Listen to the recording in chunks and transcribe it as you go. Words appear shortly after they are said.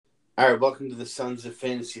All right, welcome to the Sons of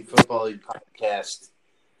Fantasy Football League podcast.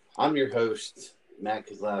 I'm your host, Matt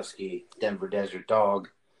Kozlowski, Denver Desert Dog.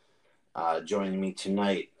 Joining me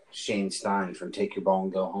tonight, Shane Stein from Take Your Ball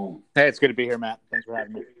and Go Home. Hey, it's good to be here, Matt. Thanks for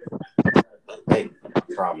having me. Hey,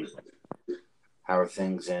 no problem. How are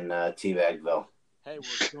things in Teabagville? Hey,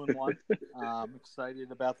 we're 2-1. I'm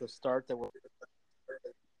excited about the start that we're.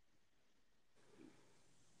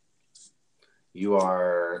 You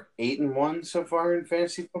are 8-1 so far in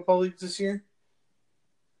fantasy football leagues this year.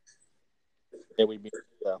 Yeah, we beat.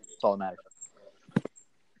 So that's all that matters.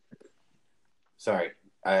 Sorry,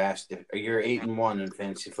 I asked if you're 8-1 in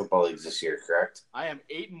fantasy football leagues this year, correct? I am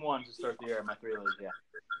 8-1 to start the year in my 3 leagues. Yeah.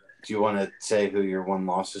 Do you want to say who your one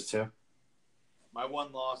loss is to? My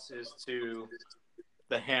one loss is to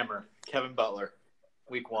the Hammer, Kevin Butler,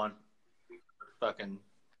 week 1. Fucking.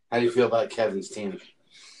 How do you feel about Kevin's team?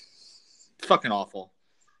 Fucking awful.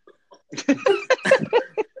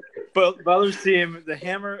 But Butler's team, the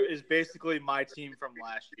Hammer, is basically my team from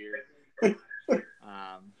last year.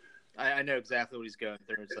 I know exactly what he's going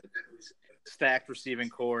through. It's like stacked receiving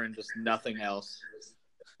core and just nothing else.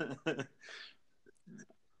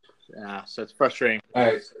 So it's frustrating. All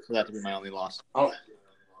right. For that to be my only loss.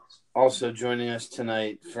 Also joining us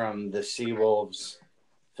tonight from the Seawolves,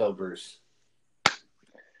 Phil Bruce.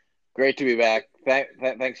 Great to be back.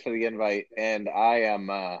 Thanks for the invite. And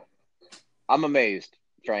I'm amazed,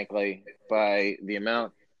 frankly, by the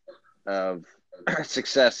amount of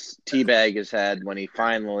success Teabag has had when he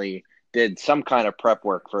finally did some kind of prep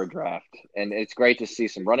work for a draft. And it's great to see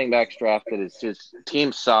some running backs drafted. It's just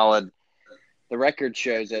team solid. The record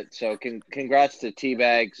shows it. So congrats to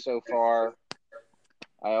Teabag so far.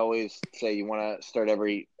 I always say you want to start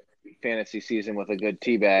every fantasy season with a good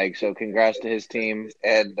Teabag. So congrats to his team.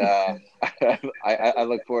 And I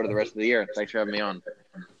look forward to the rest of the year. Thanks for having me on.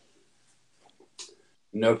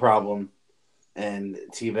 No problem. And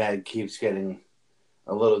Teabag keeps getting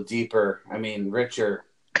a little deeper. I mean, richer.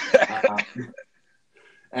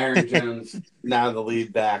 Aaron Jones now the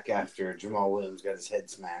lead back after Jamal Williams got his head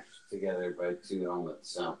smashed together by 2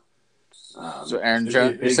 helmets. So Aaron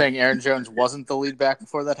Jones, you're saying Aaron Jones wasn't the lead back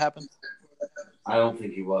before that happened? I don't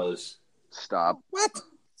think he was. Stop. What?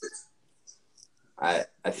 I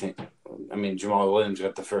mean, Jamal Williams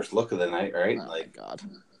got the first look of the night, right? Oh, my God.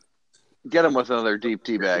 Get him with another deep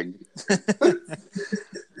Teabag.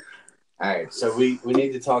 All right, so we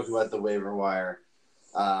need to talk about the waiver wire.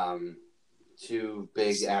 2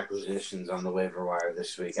 big acquisitions on the waiver wire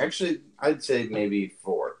this week. Actually, I'd say maybe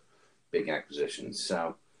 4 big acquisitions.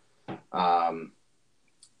 So, the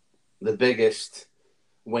biggest,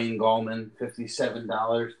 Wayne Gallman,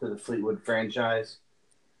 $57 to the Fleetwood franchise.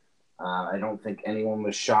 I don't think anyone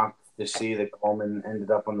was shocked to see that Gallman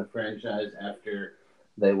ended up on the franchise after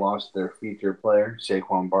they lost their feature player,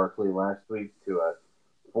 Saquon Barkley, last week to a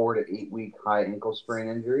 4 to 8 week high ankle sprain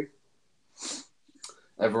injury.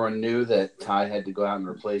 Everyone knew that Ty had to go out and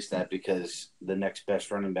replace that because the next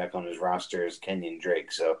best running back on his roster is Kenyon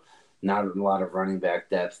Drake. So not a lot of running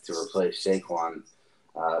back depth to replace Saquon.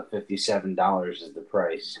 $57 is the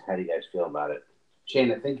price. How do you guys feel about it?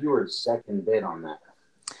 Shane, I think you were second bid on that.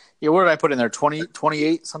 Yeah, what did I put in there? 20,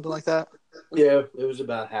 28, something like that? Yeah, it was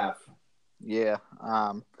about half. Yeah.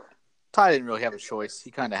 Ty didn't really have a choice.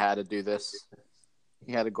 He kind of had to do this.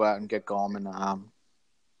 He had to go out and get Gallman.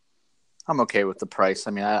 I'm okay with the price.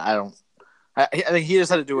 I mean, I think he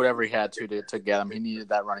just had to do whatever he had to get him. He needed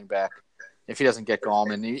that running back. If he doesn't get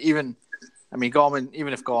Gallman, Gallman,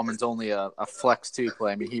 even if Gallman's only a flex 2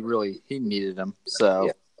 play, I mean, he needed him.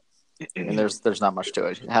 So, and there's not much to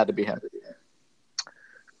it. It had to be him.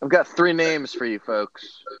 I've got 3 names for you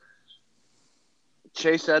folks.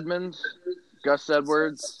 Chase Edmonds, Gus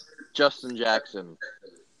Edwards, Justin Jackson.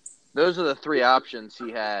 Those are the 3 options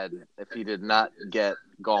he had if he did not get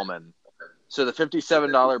Gallman. So the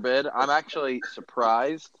 $57 bid, I'm actually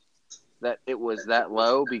surprised that it was that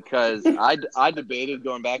low because I debated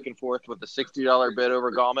going back and forth with the $60 bid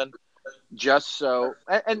over Gallman just so –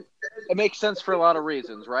 and it makes sense for a lot of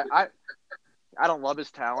reasons, right? I don't love his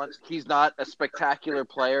talent. He's not a spectacular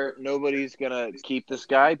player. Nobody's going to keep this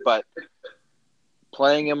guy, but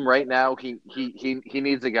playing him right now, he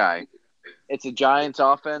needs a guy. It's a Giants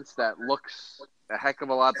offense that looks a heck of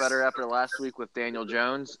a lot better after last week with Daniel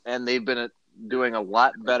Jones, and they've been doing a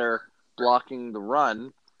lot better blocking the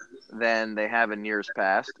run than they have in years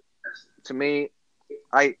past. To me,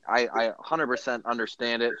 I 100%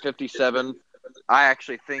 understand it. 57, I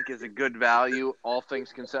actually think is a good value, all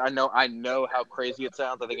things considered. I know how crazy it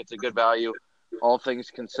sounds. I think it's a good value, all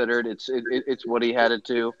things considered. It's what he had it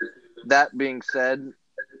to. That being said,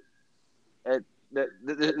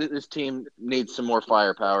 this team needs some more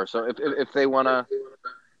firepower. So if they want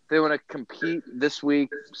to compete this week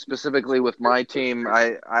specifically with my team,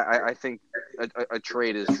 I think a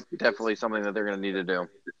trade is definitely something that they're going to need to do.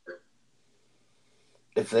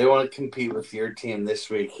 If they want to compete with your team this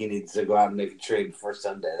week, he needs to go out and make a trade before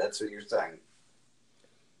Sunday. That's what you're saying.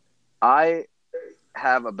 I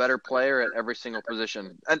have a better player at every single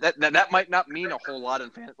position. And that might not mean a whole lot in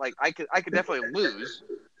fantasy. Like I could definitely lose,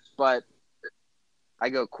 but I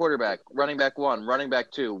go quarterback, running back 1, running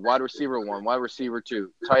back 2, wide receiver 1, wide receiver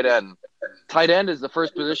 2, tight end. Tight end is the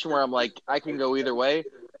first position where I'm like, I can go either way.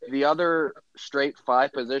 The other straight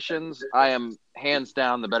 5 positions, I am hands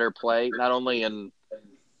down the better play, not only in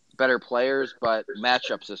better players, but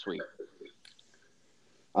matchups this week.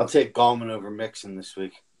 I'll take Gallman over Mixon this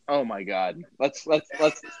week. Oh my God. Let's all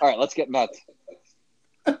right, let's get nuts.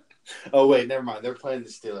 Oh wait, never mind. They're playing the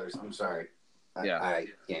Steelers. I'm sorry. Yeah. I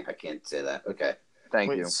can't say that. Okay.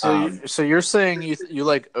 Thank you. So you're saying you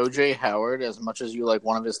like OJ Howard as much as you like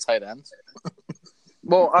one of his tight ends?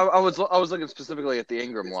 Well, I was looking specifically at the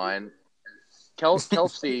Ingram line.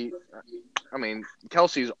 Kelsey, I mean,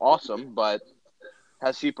 Kelsey's awesome, but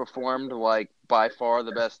has he performed like by far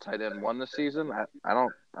the best tight end 1 this season? I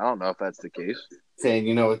don't know if that's the case. Saying,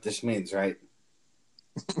 you know what this means, right?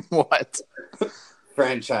 What?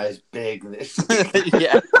 Franchise big this week.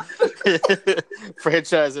 Yeah.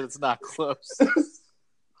 Franchise and it's not close.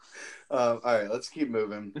 All right, let's keep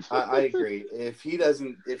moving. I agree. If he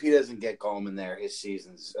doesn't get Gallman there, his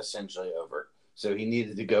season's essentially over. So he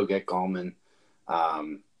needed to go get Gallman,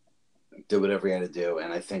 do whatever he had to do,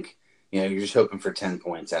 and I think you're just hoping for 10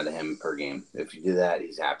 points out of him per game. If you do that,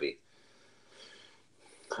 he's happy.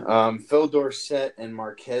 Phil Dorsett and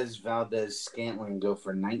Marquez Valdez-Scantling go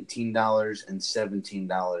for $19 and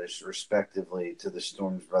 $17 respectively to the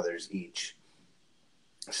Storms brothers each.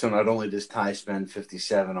 So not only does Ty spend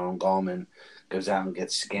 $57 on Gallman, goes out and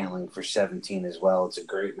gets Scantling for $17 as well. It's a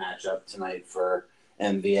great matchup tonight for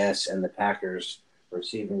MVS and the Packers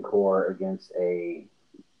receiving core against a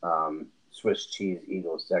Swiss cheese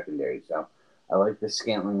Eagles secondary. So I like the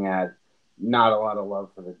Scantling ad. Not a lot of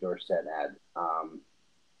love for the Dorsett ad.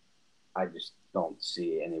 I just don't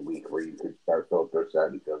see any week where you could start Philip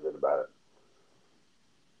Dorsett and feel good about it.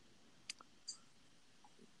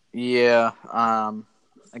 Yeah,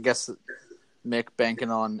 I guess Mick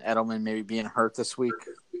banking on Edelman maybe being hurt this week.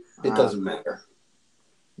 It doesn't matter.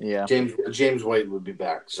 Yeah. James White would be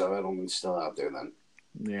back, so Edelman's still out there then.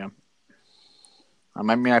 Yeah. I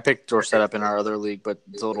mean, I picked Dorsett up in our other league, but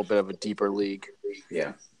it's a little bit of a deeper league.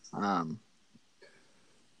 Yeah.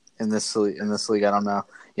 In this league, I don't know.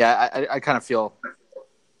 Yeah, I kind of feel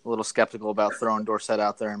a little skeptical about throwing Dorsett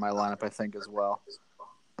out there in my lineup, I think, as well.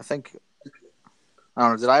 I don't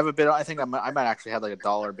know. Did I have a bid? I think I might actually have like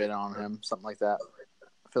 $1 bid on him, something like that.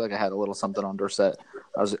 I feel like I had a little something on Dorsett.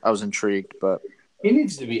 I was intrigued, but he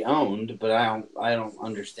needs to be owned. But I don't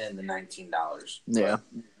understand the $19. Yeah.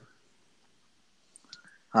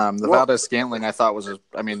 Valdez-Scantling I thought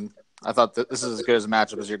I thought that this is as good as a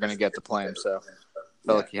matchup as you're going to get to play him. So I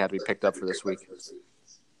felt like he had to be picked up for this week.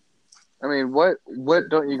 I mean, what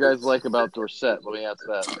don't you guys like about Dorsett? Let me ask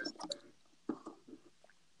that.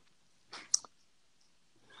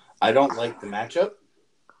 I don't like the matchup.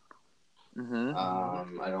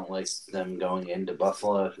 Mm-hmm. I don't like them going into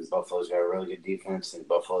Buffalo. Buffalo's got a really good defense, and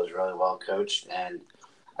Buffalo's really well coached. And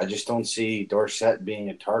I just don't see Dorsett being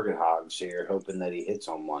a target hog. So you're hoping that he hits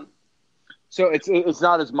on one. So it's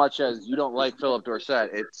not as much as you don't like Philip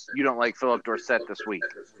Dorsett. It's you don't like Philip Dorsett this week.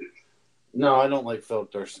 No, I don't like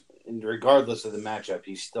Philip Dorsett. And regardless of the matchup,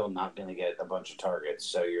 he's still not going to get a bunch of targets.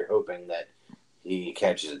 So you're hoping that he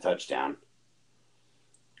catches a touchdown.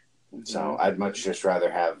 So I'd much just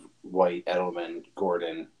rather have White, Edelman,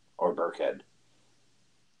 Gordon, or Burkhead.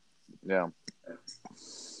 Yeah.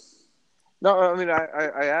 No, I mean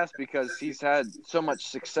I asked because he's had so much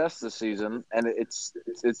success this season, and it's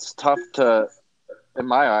tough to, in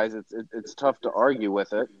my eyes, it's tough to argue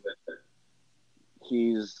with it.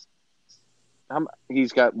 He's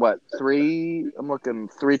got what 3? I'm looking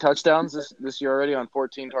 3 touchdowns this year already on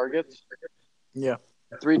 14 targets. Yeah.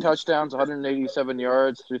 3 touchdowns, 187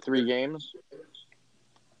 yards through 3 games.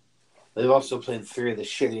 They've also played 3 of the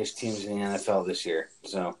shittiest teams in the NFL this year.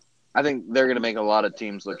 So I think they're going to make a lot of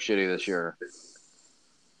teams look shitty this year.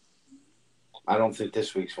 I don't think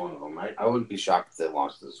this week's one of them. I wouldn't be shocked if they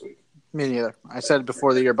lost this week. Me neither. I said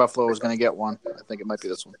before the year Buffalo was going to get one. I think it might be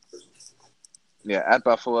this one. Yeah, at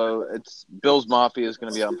Buffalo, it's Bills Mafia is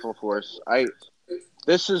going to be out in full force.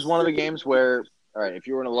 This is one of the games where, all right, if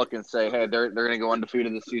you were to look and say, hey, they're going to go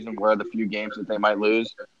undefeated this season, where are the few games that they might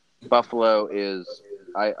lose? Buffalo is,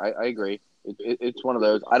 I agree. It's one of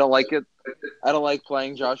those. I don't like it. I don't like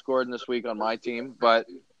playing Josh Gordon this week on my team, but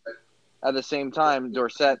at the same time,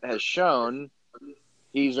 Dorsett has shown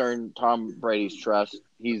he's earned Tom Brady's trust.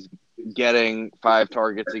 He's getting 5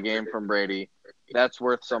 targets a game from Brady. That's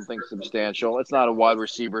worth something substantial. It's not a wide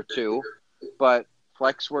receiver 2, but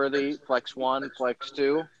flex worthy, flex 1, flex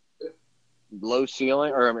 2, low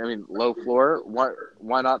ceiling, or I mean low floor.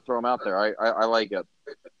 Why not throw him out there? I like it.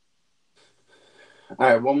 All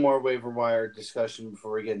right, one more waiver wire discussion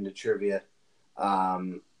before we get into trivia.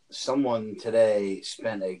 Someone today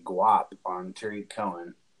spent a guap on Tariq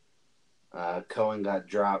Cohen. Cohen got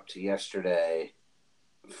dropped yesterday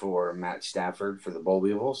for Matt Stafford for the Boll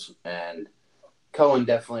Weevils, and Cohen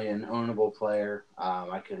definitely an ownable player.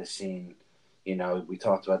 I could have seen, we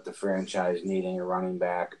talked about the franchise needing a running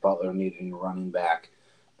back, Butler needing a running back.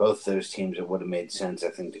 Both those teams, it would have made sense,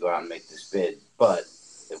 I think, to go out and make this bid, but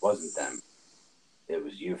it wasn't them. It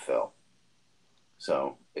was you, Phil.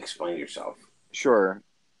 So explain yourself. Sure.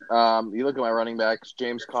 You look at my running backs,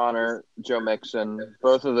 James Conner, Joe Mixon.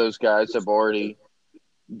 Both of those guys have already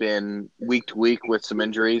been week to week with some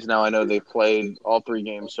injuries. Now I know they've played all 3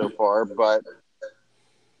 games so far, but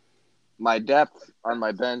my depth on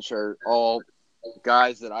my bench are all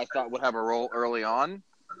guys that I thought would have a role early on,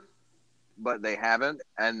 but they haven't,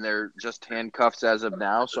 and they're just handcuffs as of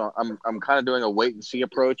now. So I'm kind of doing a wait and see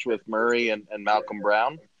approach with Murray and Malcolm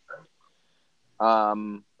Brown.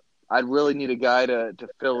 I'd really need a guy to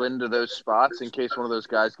fill into those spots in case one of those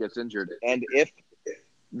guys gets injured. And if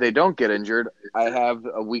they don't get injured, I have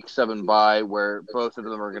a week 7 bye where both of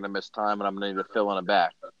them are going to miss time, and I'm going to need to fill in a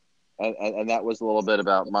back. And that was a little bit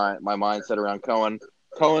about my mindset around Cohen.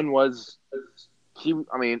 Cohen was he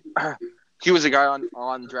was a guy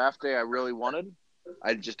on draft day I really wanted.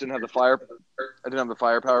 I just didn't have the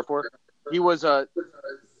firepower for. He was a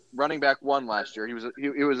running back 1 last year.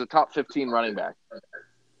 He was a top 15 running back.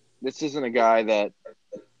 This isn't a guy that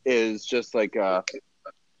is just like,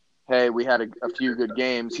 hey, we had a few good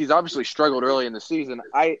games. He's obviously struggled early in the season.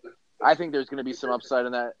 I think there's going to be some upside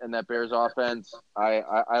in that Bears offense. I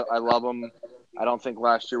love him. I don't think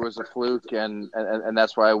last year was a fluke, and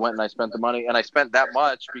that's why I went and I spent the money. And I spent that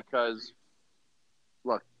much because,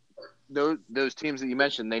 look, those teams that you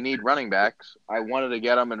mentioned, they need running backs. I wanted to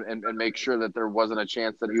get them and make sure that there wasn't a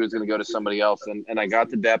chance that he was going to go to somebody else. And I got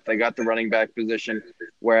the depth. I got the running back position,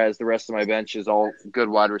 whereas the rest of my bench is all good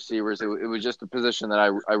wide receivers. It was just a position that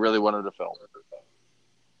I really wanted to fill.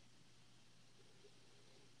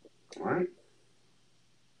 All right.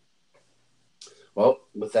 Well,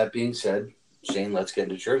 with that being said, Shane, let's get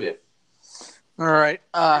into trivia. All right.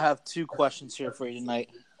 I have 2 questions here for you tonight.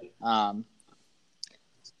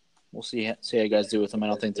 We'll see how you guys do with them. I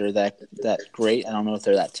don't think they're that great. I don't know if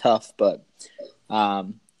they're that tough, but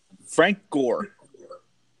Frank Gore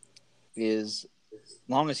is, as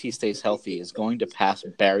long as he stays healthy, is going to pass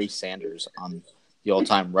Barry Sanders on the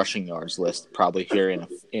all-time rushing yards list probably here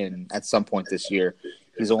in at some point this year.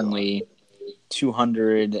 He's only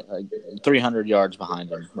 300 yards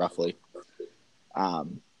behind him, roughly.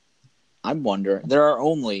 I'm wondering, there are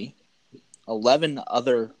only 11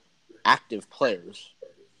 other active players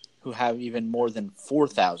who have even more than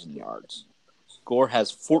 4,000 yards. Gore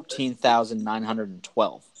has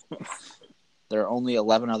 14,912. There are only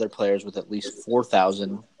 11 other players with at least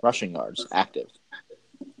 4,000 rushing yards active.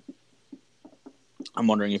 I'm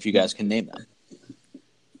wondering if you guys can name them.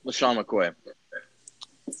 LaShawn McCoy.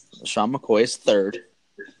 LaShawn McCoy is 3rd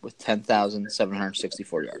with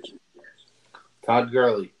 10,764 yards. Todd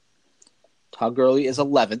Gurley. Todd Gurley is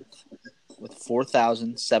 11th with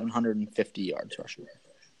 4,750 yards rushing.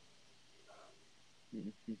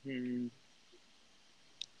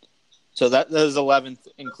 So that is 11th,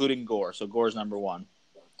 including Gore. So Gore's number 1.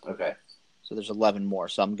 Okay. So there's 11 more.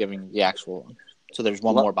 So I'm giving the actual one. So there's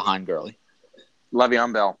one more behind Gurley.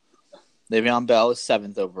 Le'Veon Bell. Le'Veon Bell is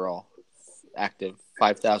 7th overall, active,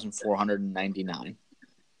 5,499.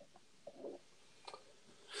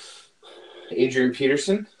 Adrian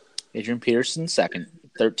Peterson. Adrian Peterson, 2nd,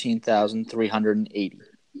 13,380.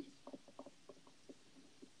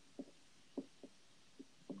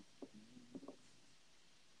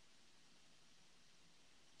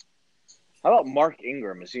 How about Mark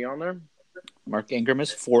Ingram? Is he on there? Mark Ingram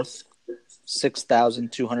is 4th,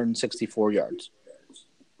 6,264 yards.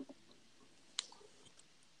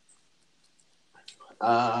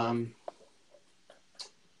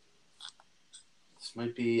 This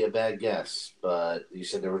might be a bad guess, but you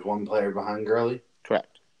said there was one player behind Gurley?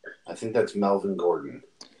 Correct. I think that's Melvin Gordon.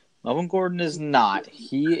 Melvin Gordon is not.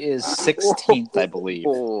 He is 16th, I believe.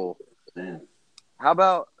 Oh, Man. how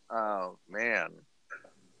about? Oh man,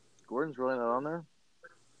 Gordon's really not on there.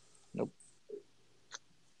 Nope.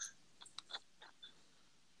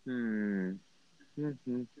 Hmm.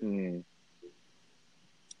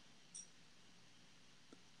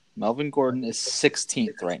 Melvin Gordon is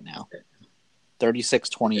 16th right now,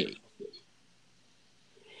 36-28.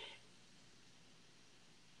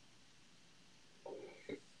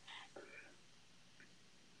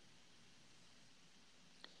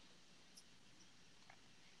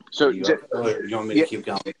 So, You want me to keep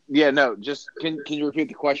going? yeah, no. Just can you repeat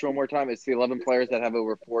the question one more time? It's the 11 players that have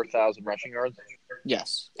over 4,000 rushing yards.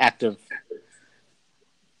 Yes, active.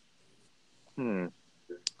 I'm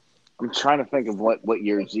trying to think of what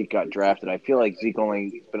year Zeke got drafted. I feel like Zeke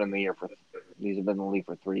only been in the year for he's been in the league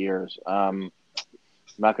for 3 years. I'm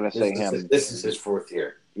not going to say him. This is his 4th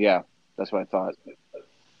year. Yeah, that's what I thought.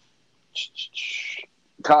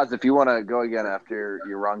 Kaz, if you want to go again after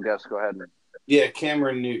your wrong guess, go ahead. Yeah,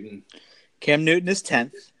 Cameron Newton. Cam Newton is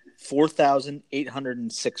 10th,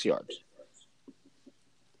 4,806 yards.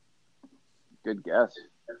 Good guess.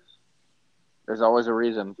 There's always a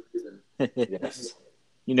reason. Yes.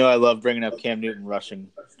 You know I love bringing up Cam Newton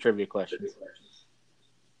rushing trivia questions.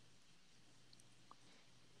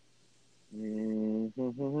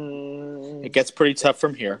 It gets pretty tough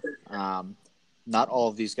from here. Not all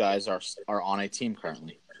of these guys are on a team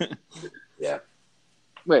currently. Yeah.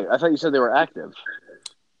 Wait, I thought you said they were active.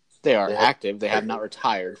 They are active. They have not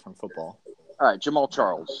retired from football. All right, Jamal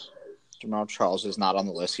Charles. Jamal Charles is not on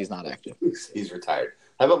the list. He's not active. He's retired.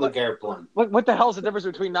 How about LeGarrette Blount? What the hell's the difference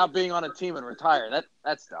between not being on a team and retire?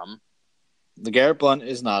 That's dumb. LeGarrette Blount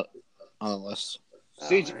is not on the list.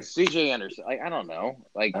 CJ Anderson. I don't know.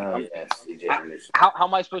 CJ Anderson. How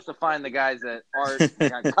am I supposed to find the guys that are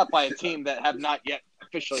got cut by a team that have not yet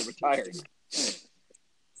officially retired?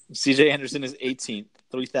 CJ Anderson is 18th,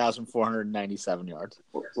 3,497 yards.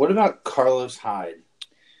 What about Carlos Hyde?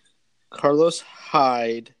 Carlos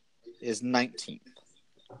Hyde is 19th,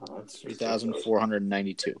 Oh,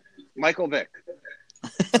 3,492. Michael Vick.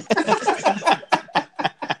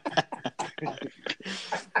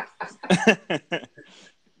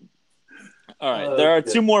 All right, there are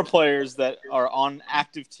two more players that are on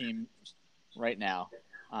active teams right now,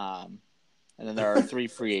 and then there are 3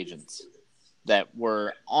 free agents that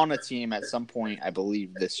were on a team at some point, I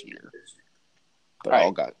believe, this year, but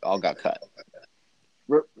all got cut.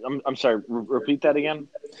 I'm sorry. Repeat that again.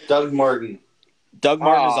 Doug Martin. Doug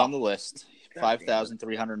Martin is on the list,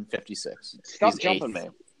 5,356. Stop He's jumping 8th. me.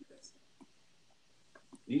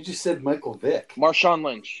 You just said Michael Vick. Marshawn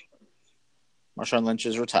Lynch. Marshawn Lynch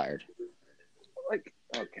is retired.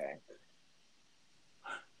 Okay.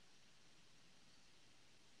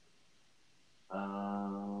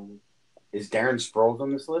 Is Darren Sproles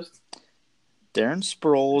on this list? Darren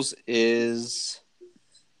Sproles is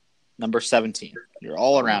number 17. You're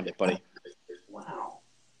all around it, buddy. Wow.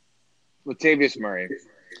 Latavius Murray.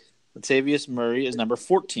 Latavius Murray is number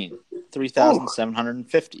 14,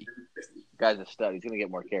 3,750. Guy's a stud. He's going to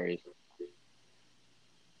get more carries.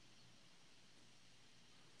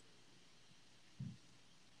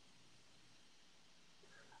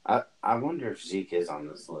 I wonder if Zeke is on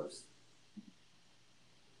this list.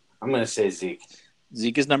 I'm going to say Zeke.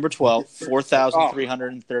 Zeke is number 12,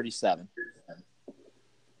 4,337.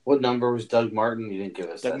 What number was Doug Martin? You didn't give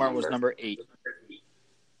us Doug that Martin number. was number 8.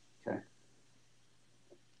 Okay.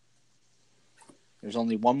 There's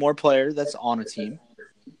only one more player that's on a team,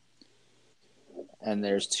 and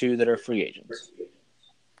there's 2 that are free agents.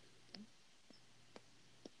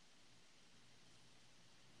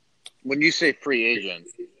 When you say free agent,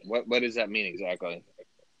 what does that mean exactly?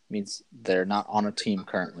 Means they're not on a team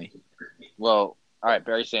currently. Well, all right,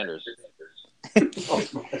 Barry Sanders. All right,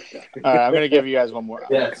 I'm going to give you guys one more.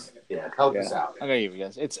 Yes. Yeah, help us out. I'm going to give you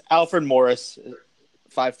guys. It's Alfred Morris,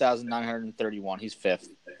 5,931. He's 5th.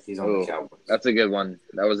 He's on the Cowboys. That's a good one.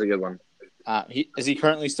 That was a good one. Is he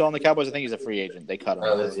currently still on the Cowboys? I think he's a free agent. They cut him.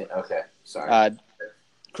 Oh, is he? Okay, sorry.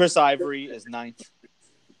 Chris Ivory is 9th.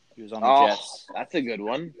 He was on the Jets. That's a good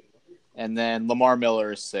one. And then Lamar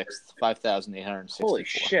Miller is 6th, 5,864. Holy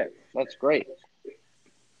shit. That's great.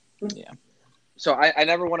 Yeah. So I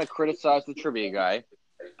never want to criticize the trivia guy,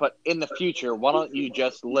 but in the future, why don't you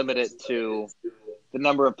just limit it to the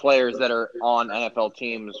number of players that are on NFL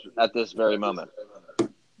teams at this very moment?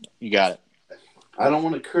 You got it. I don't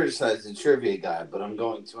want to criticize the trivia guy, but I'm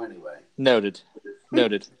going to anyway. Noted.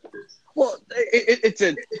 Well,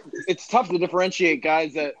 it's tough to differentiate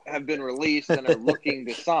guys that have been released and are looking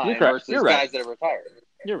to sign versus guys that have retired.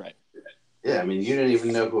 You're right. Yeah, I mean, you didn't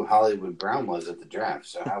even know who Hollywood Brown was at the draft,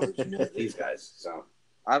 so how would you know these guys? So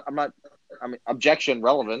I'm not. I mean, objection,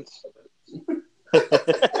 relevance.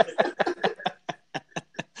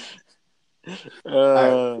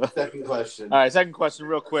 All right, second question. All right, second question,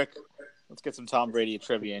 real quick. Let's get some Tom Brady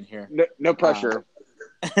trivia in here. No pressure.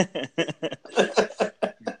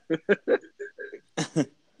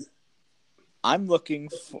 I'm looking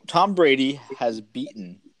for Tom Brady has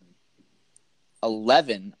beaten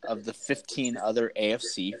 11 of the 15 other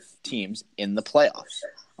AFC teams in the playoffs.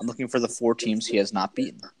 I'm looking for the 4 teams he has not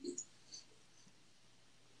beaten.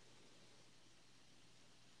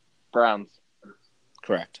 Browns.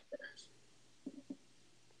 Correct.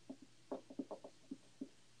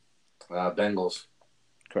 Bengals.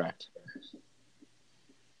 Correct.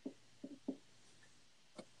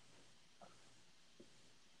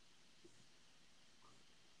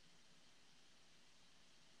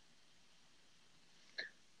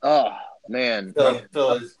 Oh man,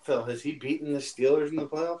 Phil, has he beaten the Steelers in the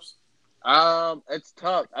playoffs? it's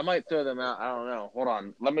tough. I might throw them out. I don't know. Hold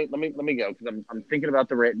on. Let me go because I'm thinking about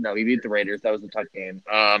the Raiders. No, he beat the Raiders. That was a tough game.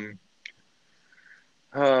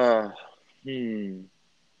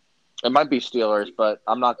 It might be Steelers, but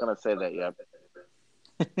I'm not gonna say that yet.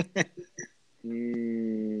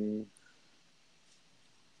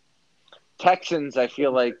 Texans. I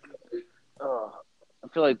feel like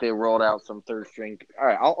they rolled out some third string. All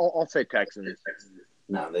right, I'll say Texans.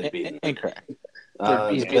 No, they've beaten. Incorrect.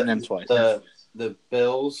 He's beaten them twice. The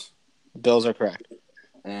Bills. Bills are correct.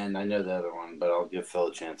 And I know the other one, but I'll give Phil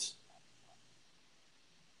a chance.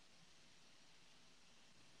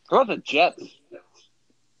 What about the Jets?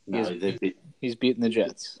 No, he's beaten the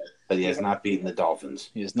Jets. But he has not beaten the Dolphins.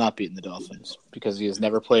 He has not beaten the Dolphins because he has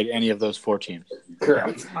never played any of those 4 teams.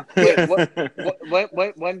 Correct.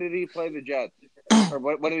 Wait, when did he play the Jets? Or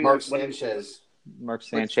what did Mark Sanchez. Mark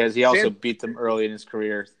Sanchez. He also beat them early in his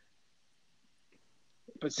career.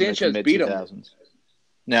 But Sanchez beat him.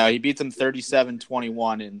 No, he beat them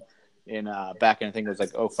 37-21 in back in, I think it was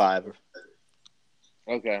like 05.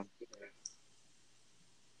 Okay.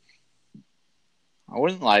 I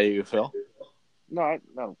wouldn't lie to you, Phil. No.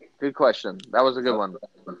 Good question. That was a good one.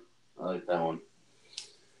 I like that one.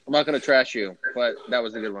 I'm not going to trash you, but that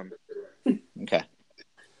was a good one. Okay.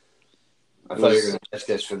 I thought you were going to ask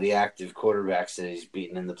us for the active quarterbacks that he's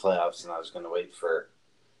beaten in the playoffs, and I was going to wait for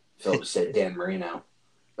Phil to say Dan Marino.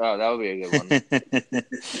 Oh, that would be a good one.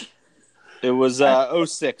 It was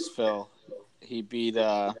 06, Phil. He beat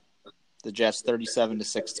the Jets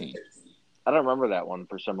 37-16. I don't remember that one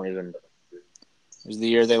for some reason. It was the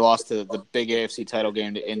year they lost the big AFC title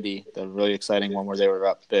game to Indy, the really exciting one where they were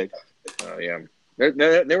up big. Oh, yeah.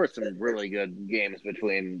 There were some really good games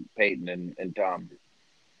between Peyton and Tom.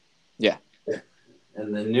 Yeah.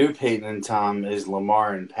 And the new Peyton and Tom is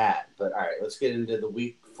Lamar and Pat. But, all right, let's get into the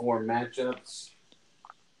Week 4 matchups.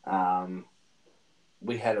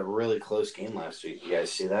 We had a really close game last week. You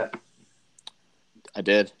guys see that? I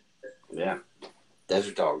did. Yeah.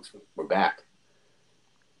 Desert Dogs, we're back.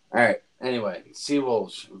 All right. Anyway,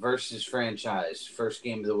 Seawolves versus Franchise, first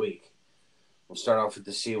game of the week. We'll start off with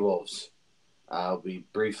the Seawolves. We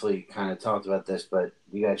briefly kind of talked about this, but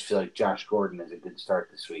you guys feel like Josh Gordon is a good start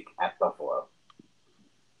this week at Buffalo?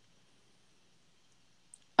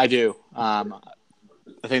 I do. I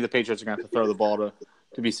think the Patriots are going to have to throw the ball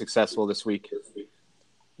to be successful this week.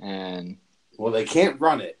 And well, they can't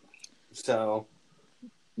run it, so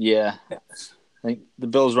yeah. Yes. I think the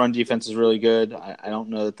Bills' run defense is really good. I don't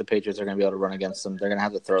know that the Patriots are going to be able to run against them. They're going to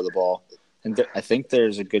have to throw the ball. And I think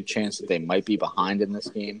there's a good chance that they might be behind in this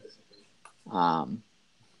game.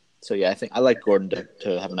 So, yeah, I like Gordon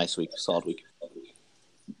to have a nice week, solid week.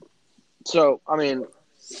 So, I mean,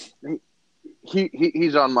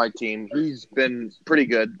 he's on my team. He's been pretty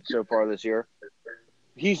good so far this year.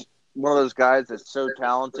 He's one of those guys that's so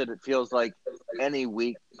talented, it feels like any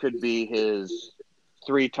week could be his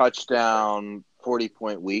 3-touchdown,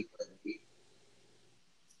 40-point week.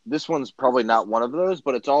 This one's probably not one of those,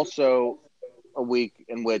 but it's also a week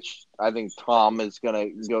in which I think Tom is going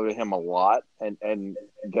to go to him a lot and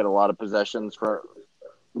get a lot of possessions for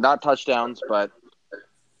not touchdowns, but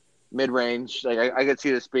mid-range. Like I could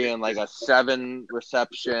see this being like a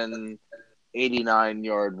 7-reception,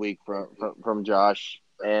 89-yard week from Josh.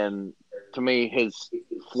 And to me, his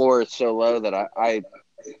floor is so low that I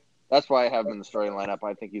that's why I have him in the starting lineup.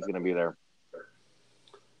 I think he's going to be there.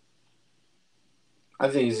 I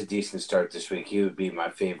think he's a decent start this week. He would be my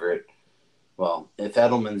favorite. Well, if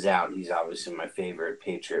Edelman's out, he's obviously my favorite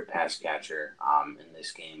Patriot pass catcher in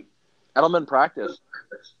this game. Edelman practiced.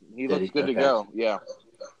 He looks good to go. Yeah.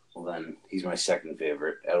 Well, then he's my second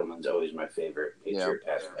favorite. Edelman's always my favorite Patriot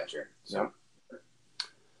pass catcher. So,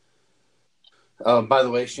 by the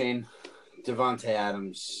way, Shane, Devontae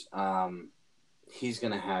Adams, he's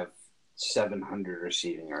going to have 700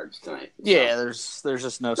 receiving yards tonight. So. Yeah, there's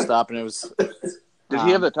just no stopping. It was. Did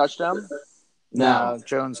he have a touchdown? No.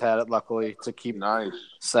 Jones had it luckily to keep Nice.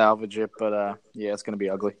 salvage it, but yeah, it's going to be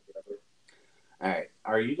ugly. All right.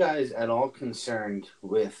 Are you guys at all concerned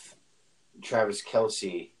with Travis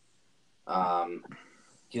Kelce?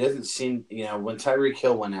 He doesn't seem, when Tyreek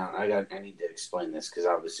Hill went out, I need to explain this because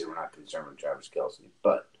obviously we're not concerned with Travis Kelce,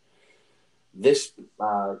 but this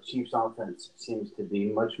Chiefs offense seems to be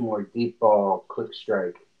much more deep ball, quick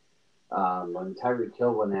strike. When Tyreek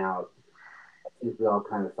Hill went out, I think we all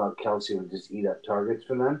kind of thought Kelce would just eat up targets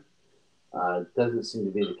for them. It doesn't seem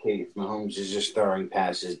to be the case. Mahomes is just throwing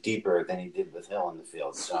passes deeper than he did with Hill in the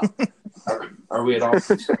field. So, are we at all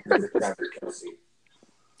concerned with Travis Kelce?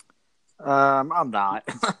 I'm not.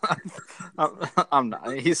 I'm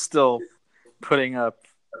not. He's still putting up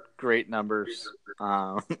great numbers.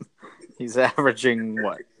 He's averaging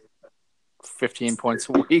 15 points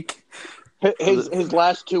a week. His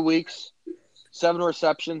last 2 weeks, 7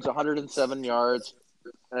 receptions, 107 yards,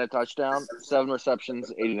 and a touchdown. 7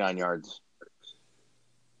 receptions, 89 yards.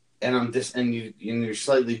 And you're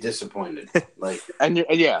slightly disappointed,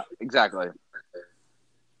 yeah, exactly.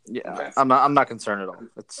 Yeah, okay. I'm not concerned at all.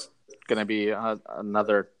 It's going to be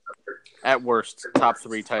another, at worst, top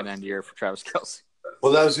 3 tight end year for Travis Kelce.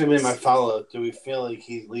 Well, that was going to be my follow-up. Do we feel like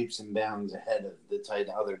he leaps and bounds ahead of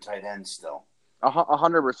the other tight ends still?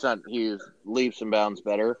 100%. He leaps and bounds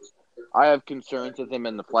better. I have concerns with him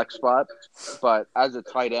in the flex spot, but as a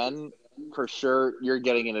tight end, for sure, you're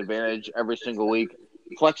getting an advantage every single week.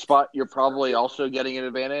 Flex spot, you're probably also getting an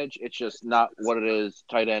advantage. It's just not what it is,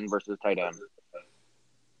 tight end versus tight end.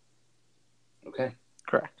 Okay.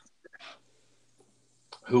 Correct.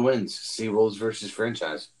 Who wins? Seawolves versus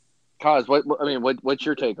franchise? Kaz, what's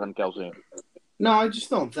your take on Kelce? No, I just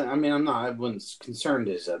don't think. I wasn't concerned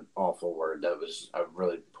is an awful word. That was a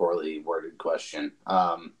really poorly worded question.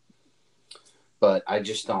 But I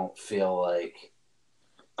just don't feel like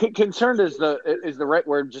concerned is the right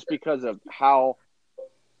word, just because of how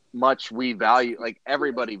much we value. Like,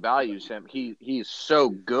 everybody values him. He's so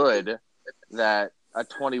good that a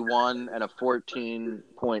 21 and a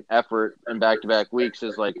 14-point effort in back-to-back weeks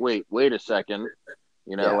is like, wait a second.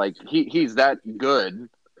 Like he's that good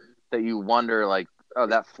that you wonder, like, oh,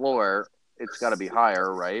 that floor, it's got to be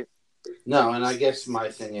higher, right? No, and I guess my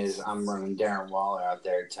thing is I'm running Darren Waller out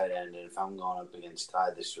there at tight end, and if I'm going up against Ty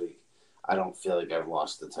this week, I don't feel like I've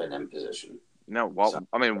lost the tight end position. No,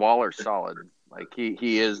 Waller's solid. Like,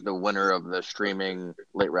 he is the winner of the streaming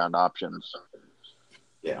late-round options.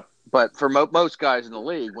 Yeah. But for most guys in the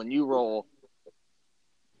league, when you roll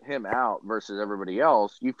him out versus everybody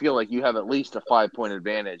else, you feel like you have at least a 5-point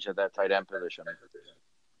advantage at that tight end position.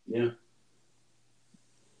 Yeah.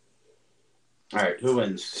 All right, who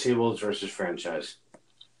wins? Seawolves versus franchise?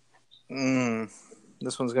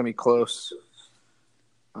 This one's gonna be close.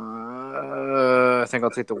 I think I'll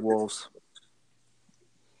take the Wolves.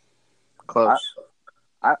 Close.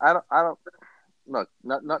 I don't look.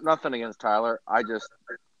 Nothing against Tyler.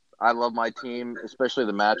 I love my team, especially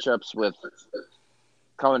the matchups with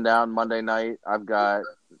coming down Monday night. I've got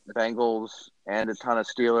Bengals and a ton of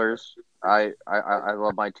Steelers. I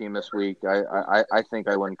love my team this week. I think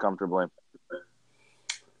I win comfortably.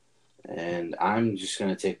 And I'm just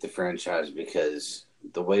going to take the franchise because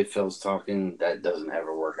the way Phil's talking, that doesn't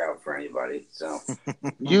ever work out for anybody. So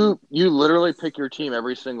you literally pick your team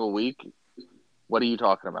every single week. What are you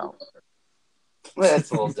talking about? Well,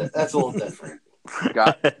 that's a little different.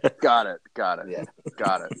 Got it. Yeah.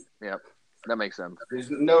 Got it. Yep. That makes sense. There's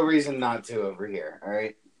no reason not to over here. All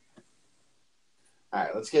right. All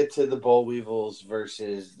right. Let's get to the Boll Weevils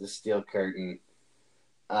versus the Steel Curtain.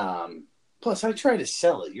 Plus, I try to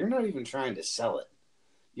sell it. You're not even trying to sell it.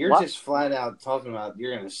 You're just flat out talking about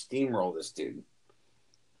you're going to steamroll this dude.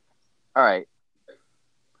 All right.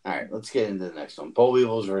 Let's get into the next one. Boll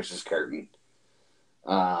Weevils versus Curtain.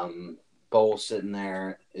 Boll sitting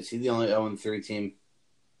there. Is he the only 0-3 team?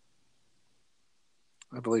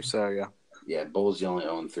 I believe so, yeah. Yeah, Bull's the only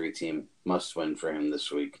 0-3 team. Must win for him this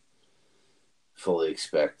week. Fully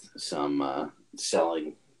expect some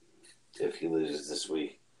selling if he loses this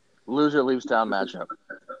week. Loser leaves town matchup.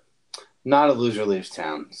 Not a loser leaves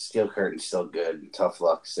town. Steel Curtain's still good. Tough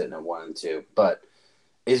luck sitting at 1-2. But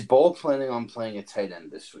is Bull planning on playing a tight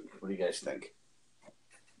end this week? What do you guys think?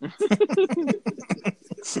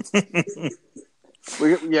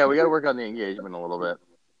 We got to work on the engagement a little bit.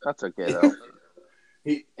 That's okay though.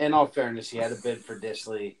 In all fairness, he had a bid for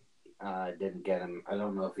Disley. Didn't get him. I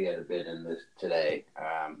don't know if he had a bid in this today.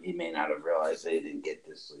 He may not have realized that he didn't get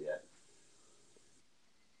Disley yet.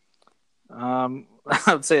 I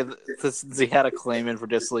would say since he had a claim in for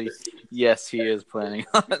Disley, yes, he is planning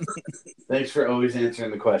on. Thanks for always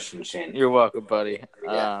answering the question, Shane. You're welcome, buddy.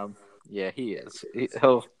 Yeah. Yeah, he is.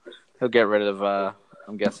 He'll get rid of.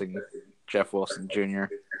 I'm guessing Jeff Wilson Jr.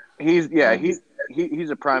 He's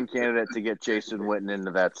a prime candidate to get Jason Witten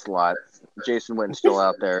into that slot. Jason Witten's still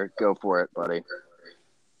out there. Go for it, buddy.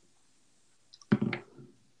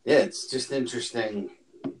 Yeah, it's just interesting.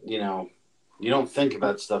 You don't think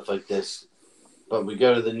about stuff like this, but we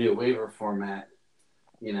go to the new waiver format.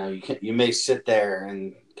 You may sit there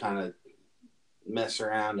and kind of mess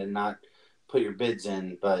around and not put your bids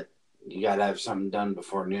in, but you got to have something done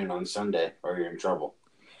before noon on Sunday, or you're in trouble.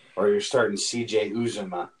 Or you're starting CJ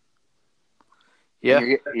Uzuma. Yeah,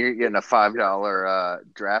 you're getting a $5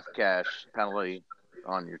 draft cash penalty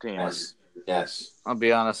on your team. Yes. I'll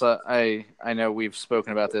be honest. I know we've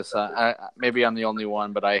spoken about this. Maybe I'm the only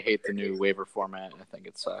one, but I hate the new waiver format. I think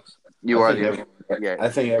it sucks. I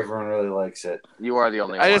think everyone really likes it. You are the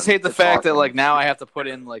only one. I just hate the It's fact awesome. that now I have to put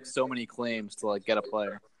in so many claims to get a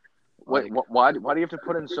player. Wait, why do you have to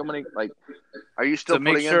put in so many? Are you still to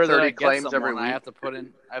make putting sure in 30 that I get claims someone, every week? I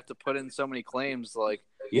have to put in so many claims.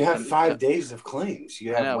 You have 5 days of claims.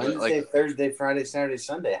 You have Wednesday, Thursday, Friday, Saturday,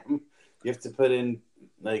 Sunday. You have to put in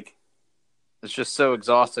It's just so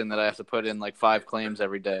exhausting that I have to put in 5 claims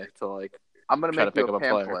every day to I'm gonna make you a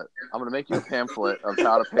pamphlet. I'm gonna make you a pamphlet of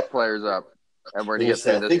how to pick players up, and we're gonna get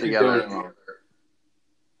through this together.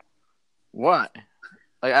 What?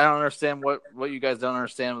 I don't understand what you guys don't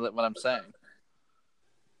understand what I'm saying.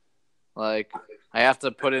 I have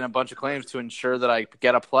to put in a bunch of claims to ensure that I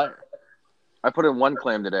get a player. I put in 1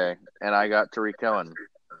 claim today, and I got Tariq Cohen.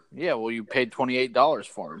 Yeah, well, you paid $28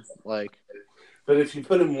 for him. But if you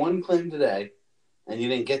put in 1 claim today, and you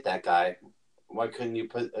didn't get that guy, why couldn't you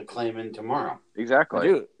put a claim in tomorrow? Exactly.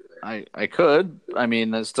 Dude, I could. I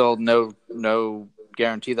mean, there's still no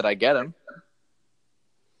guarantee that I get him.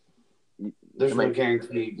 There's no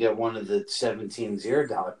guarantee you get one of the 17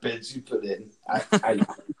 $0 bids you put in. I know.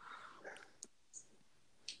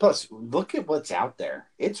 Plus, look at what's out there.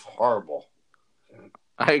 It's horrible.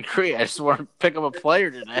 I agree. I just want to pick up a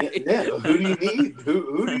player today. Yeah. Who do you need?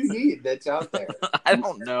 Who do you need that's out there? I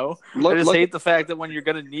don't know. I just hate the fact that when you're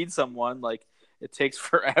going to need someone, it takes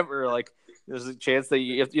forever. There's a chance that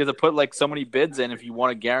you have to put so many bids in if you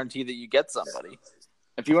want to guarantee that you get somebody.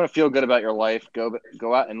 If you want to feel good about your life, go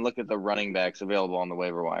out and look at the running backs available on the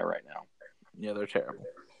waiver wire right now. Yeah, they're terrible.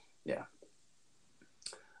 Yeah.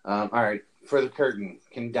 All right. For the curtain,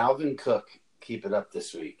 can Dalvin Cook keep it up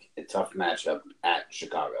this week? A tough matchup at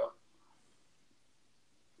Chicago.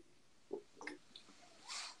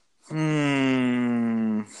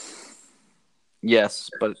 Yes,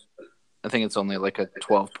 but I think it's only a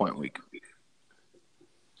 12-point week.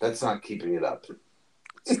 That's not keeping it up.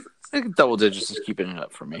 I think double digits is keeping it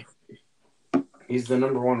up for me. He's the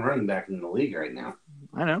number 1 running back in the league right now.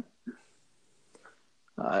 I know.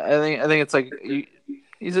 I think it's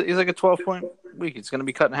he's a 12-point week. It's going to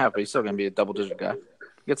be cut in half, but he's still going to be a double-digit guy.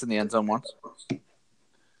 He gets in the end zone once.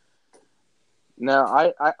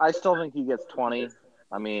 No, I still think he gets 20.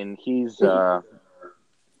 I mean, he's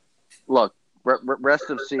look, rest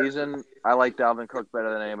of season, I like Dalvin Cook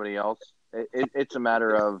better than anybody else. It's a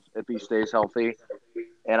matter of if he stays healthy.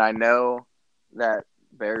 And I know that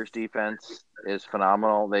Bears defense is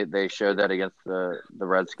phenomenal. They showed that against the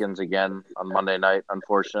Redskins again on Monday night,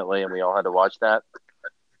 unfortunately, and we all had to watch that.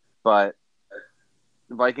 But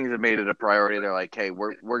the Vikings have made it a priority. They're like, hey,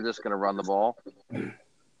 we're just going to run the ball.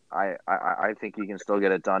 I think he can still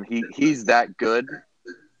get it done. He's that good,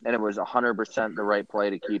 and it was 100% the right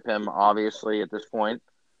play to keep him, obviously, at this point.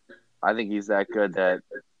 I think he's that good that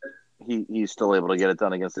he's still able to get it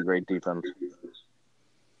done against a great defense.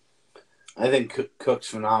 I think Cook's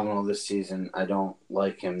phenomenal this season. I don't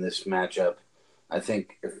like him this matchup. I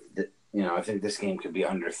think I think this game could be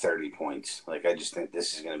under 30 points. I just think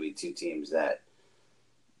this is going to be 2 teams that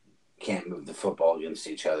can't move the football against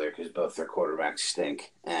each other because both their quarterbacks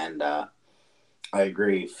stink. And I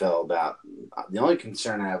agree, Phil, about the only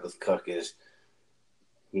concern I have with Cook is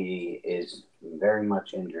he is very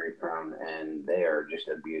much injury prone and they are just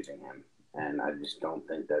abusing him. And I just don't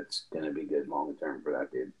think that's going to be good long term for that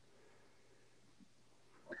dude.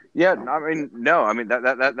 Yeah, I mean, no, I mean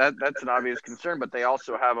that's an obvious concern, but they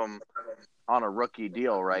also have him on a rookie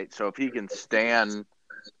deal, right? So if he can stand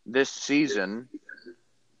this season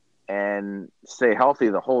and stay healthy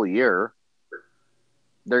the whole year,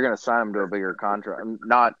 they're going to sign him to a bigger contract.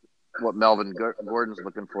 Not what Melvin Gordon's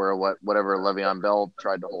looking for, or whatever Le'Veon Bell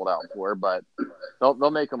tried to hold out for, but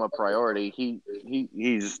they'll make him a priority.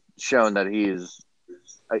 He's shown that he's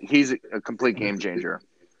a complete game changer.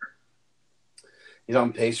 He's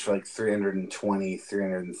on pace for 320,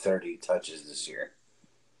 330 touches this year.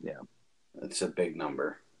 Yeah. That's a big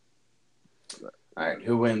number. All right,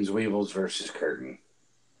 who wins Weevils versus Curtin?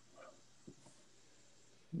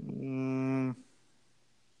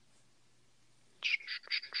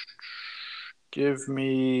 Give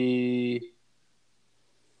me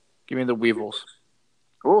the Weevils.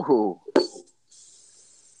 Ooh.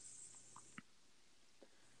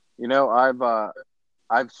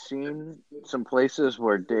 I've seen some places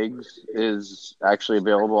where Diggs is actually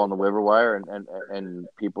available on the waiver wire, and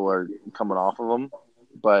people are coming off of him.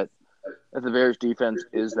 But if the Bears defense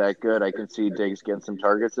is that good, I can see Diggs getting some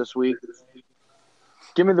targets this week.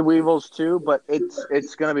 Give me the Weevils too, but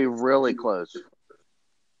it's going to be really close.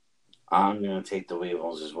 I'm going to take the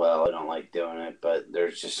Weevils as well. I don't like doing it, but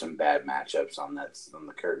there's just some bad matchups on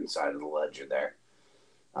the Curtin side of the ledger there.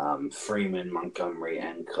 Freeman, Montgomery,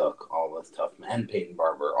 and Cook, all with tough, and Peyton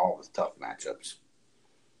Barber, all with tough matchups.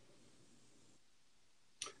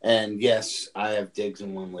 And yes, I have Diggs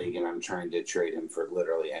in one league, and I'm trying to trade him for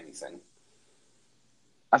literally anything.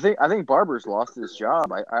 I think Barber's lost his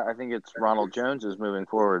job. I think it's Ronald Jones is moving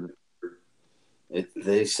forward.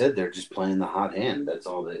 They said they're just playing the hot hand. That's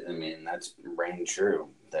all. That's reign true.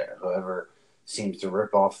 That whoever seems to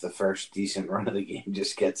rip off the first decent run of the game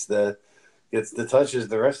just gets the touches.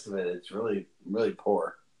 The rest of it, it's really, really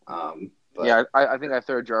poor. Yeah, I think I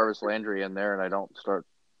throw Jarvis Landry in there, and I don't start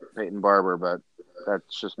Peyton Barber, but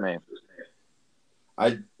that's just me.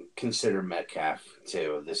 I'd consider Metcalf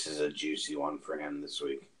too. This is a juicy one for him this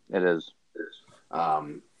week. It is.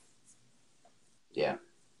 Yeah.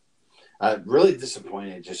 Really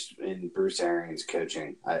disappointed just in Bruce Arians'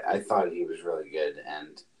 coaching. I thought he was really good,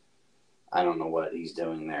 and I don't know what he's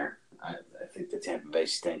doing there. I think the Tampa Bay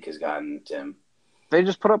stink has gotten to him. They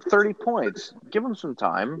just put up 30 points. Give them some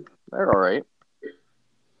time. They're all right.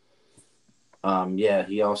 Yeah,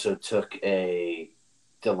 he also took a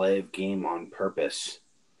delay of game on purpose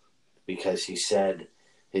because he said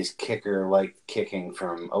his kicker liked kicking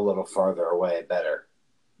from a little farther away better.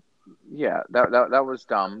 Yeah, that was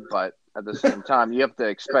dumb, but at the same time, you have to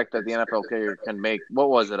expect that the NFL kicker can make, what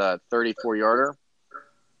was it, a 34-yarder?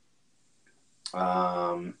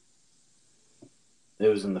 It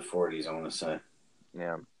was in the 40s, I want to say.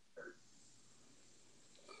 Yeah.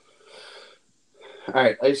 All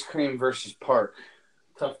right, Ice Cream versus Park.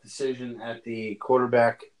 Tough decision at the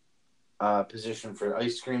quarterback position for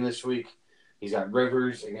Ice Cream this week. He's got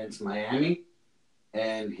Rivers against Miami,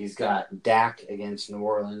 and he's got Dak against New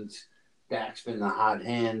Orleans. Dak's been the hot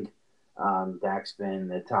hand. Dak's been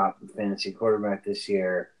the top fantasy quarterback this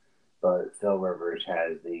year, but Phil Rivers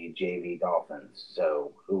has the JV Dolphins.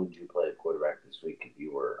 So who would you play at quarterback this week if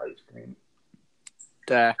you were Ice Cream?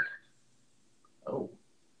 Dak. Oh.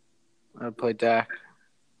 I'd play Dak.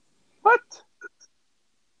 What?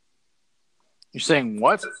 You're saying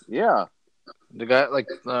what? Yeah. The guy,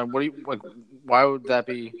 what do you, why would that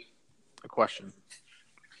be a question?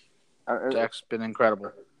 Dak's been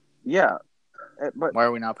incredible. Yeah. But why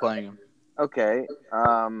are we not playing him? Okay.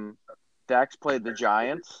 Dak's played the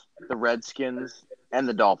Giants, the Redskins, and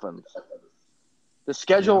the Dolphins. The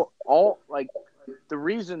schedule, the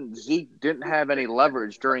reason Zeke didn't have any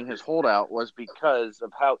leverage during his holdout was because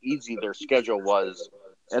of how easy their schedule was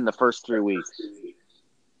in the first 3 weeks.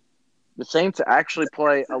 The Saints actually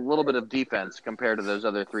play a little bit of defense compared to those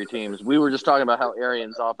other three teams. We were just talking about how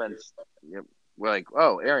Arians' offense, we're like,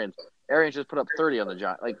 oh, Arians just put up 30 on the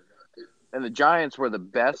Giants. And the Giants were the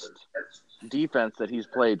best defense that he's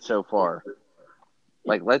played so far.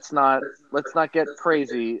 Let's not get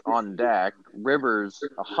crazy on Dak. Rivers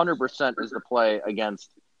 100% is the play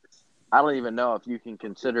against. I don't even know if you can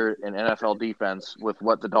consider an NFL defense with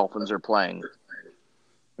what the Dolphins are playing.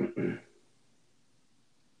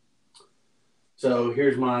 So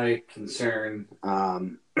here's my concern.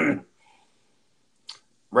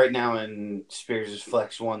 Right now in Spears'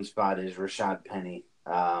 flex one spot is Rashad Penny.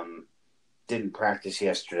 Didn't practice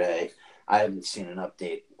yesterday. I haven't seen an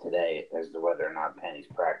update today as to whether or not Penny's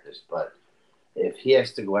practiced, but if he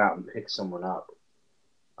has to go out and pick someone up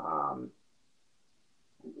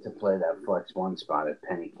to play that flex one spot if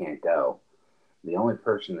Penny can't go, the only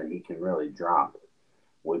person that he can really drop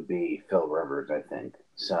would be Phil Rivers, I think.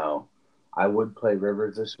 So I would play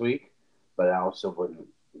Rivers this week, but I also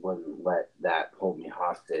wouldn't let that hold me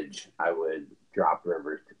hostage. I would drop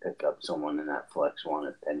Rivers to pick up someone in that flex one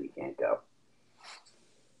if Penny can't go.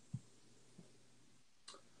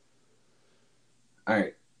 All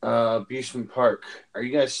right. Bushman Park. Are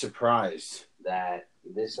you guys surprised that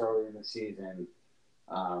this early in the season,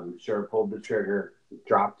 Sure pulled the trigger,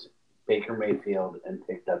 dropped Baker Mayfield, and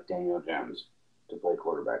picked up Daniel Jones to play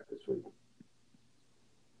quarterback this week?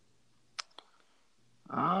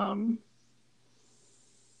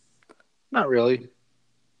 Not really.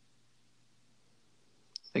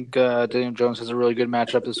 think Daniel Jones has a really good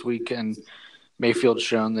matchup this week, and Mayfield's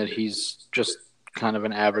shown that he's just kind of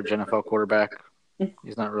an average NFL quarterback.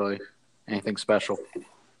 He's not really anything special.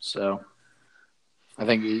 So I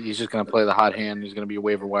think he's just going to play the hot hand. He's going to be a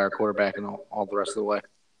waiver wire quarterback and all the rest of the way.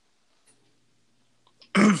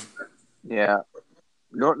 Yeah.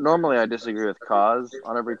 Normally I disagree with Kaz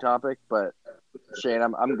on every topic, but Shane,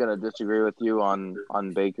 I'm going to disagree with you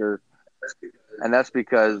on Baker. And that's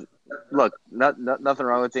because, look, nothing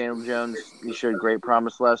wrong with Daniel Jones. He showed great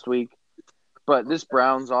promise last week. But this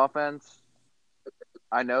Browns offense,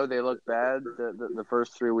 I know they look bad the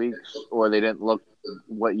first 3 weeks, or they didn't look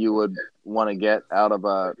what you would want to get out of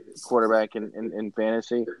a quarterback in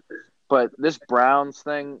fantasy. But this Browns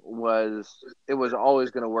thing was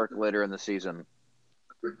always going to work later in the season.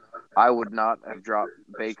 I would not have dropped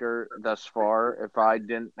Baker thus far. If I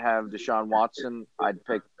didn't have Deshaun Watson, I'd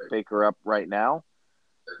pick Baker up right now.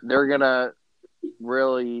 They're going to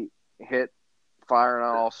really hit firing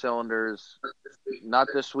on all cylinders, not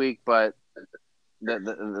this week, but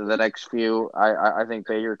the next few. I think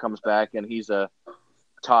Baker comes back, and he's a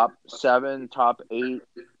top 7, top 8,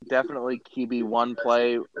 definitely QB1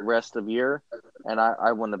 play rest of year, and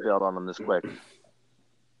I wouldn't have bailed on him this quick.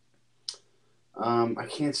 I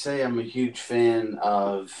can't say I'm a huge fan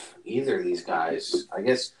of either of these guys. I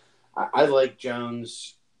guess I like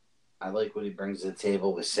Jones. I like what he brings to the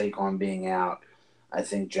table with Saquon being out. I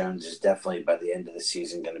think Jones is definitely, by the end of the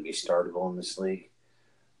season, going to be startable in this league.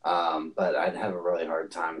 But I'd have a really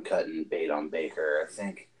hard time cutting bait on Baker. I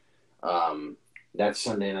think that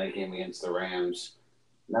Sunday night game against the Rams,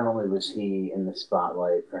 not only was he in the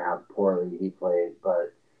spotlight for how poorly he played,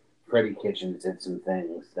 but Freddie Kitchens did some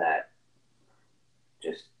things that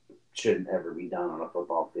just shouldn't ever be done on a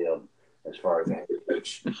football field as far as a head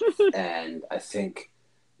coach. And I think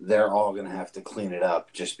they're all going to have to clean it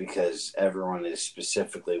up just because everyone is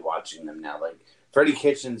specifically watching them now. Like Freddie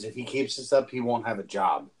Kitchens, if he keeps this up, he won't have a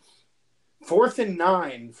job. 4th and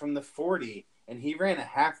 9 from the 40, and he ran a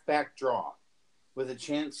halfback draw with a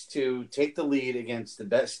chance to take the lead against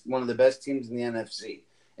one of the best teams in the NFC.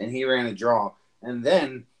 And he ran a draw. And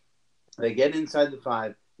then they get inside the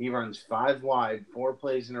 5. He runs 5 wide, 4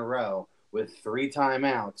 plays in a row with 3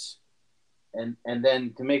 timeouts. And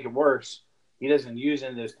then to make it worse, he doesn't use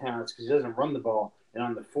any of those timeouts because he doesn't run the ball. And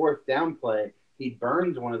on the 4th down play, he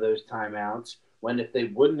burns one of those timeouts when if they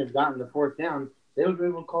wouldn't have gotten the 4th down, they would be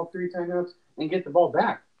able to call 3 timeouts and get the ball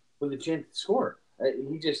back with a chance to score.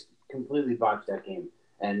 He just completely botched that game.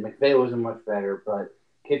 And McVay wasn't much better, but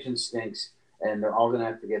Kitchen stinks, and they're all going to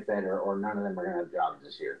have to get better, or none of them are going to have jobs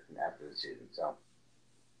this year after the season. So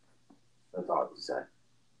that's all I have to say.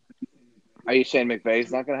 Are you saying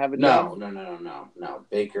McVay's not going to have a job? No.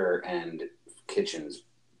 Baker and Kitchens.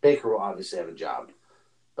 Baker will obviously have a job,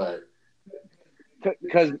 but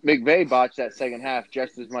because McVay botched that second half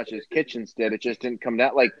just as much as Kitchens did. It just didn't come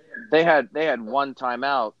down. Like they had 1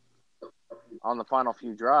 timeout on the final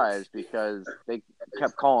few drives because they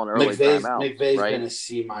kept calling early timeouts. McVay's right? been a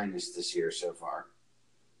C- this year so far.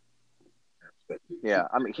 Yeah,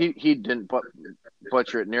 I mean he didn't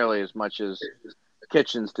butcher it nearly as much as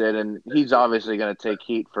Kitchens did, and he's obviously going to take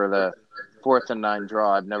heat for the 4th and 9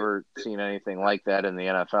 draw. I've never seen anything like that in the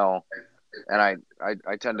NFL, and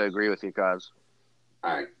I tend to agree with you, Kaz.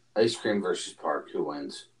 All right, ice cream versus park. Who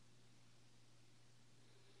wins?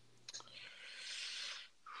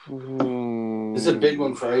 This is a big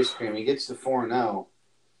one for ice cream. He gets to 4-0.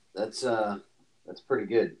 That's pretty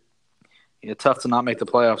good. Yeah, tough to not make the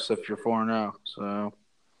playoffs if you're 4-0. So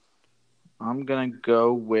I'm gonna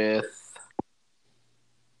go with.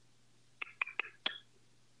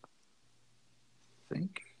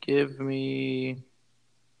 Give me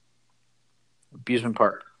Amusement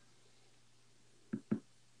Park.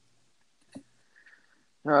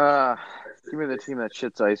 Give me the team that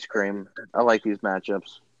shits ice cream. I like these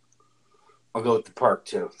matchups. I'll go with the park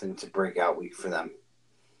too. I think it's a breakout week for them.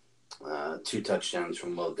 2 touchdowns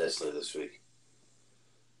from Will Dissly this week.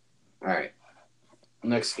 All right.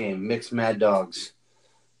 Next game, Mixed Mad Dogs.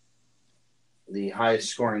 The highest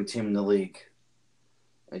scoring team in the league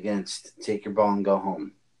against Take Your Ball and Go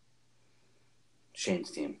Home.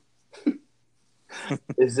 Shane's team.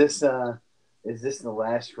 Is this the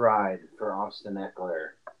last ride for Austin Eckler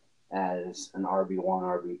as an RB1,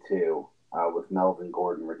 RB2 with Melvin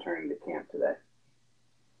Gordon returning to camp today?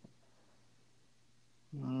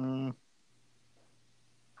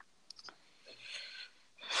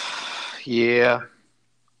 Yeah.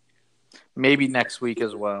 Maybe next week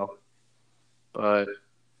as well. But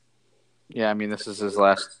yeah, I mean this is his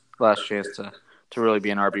last chance to really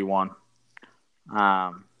be an RB1.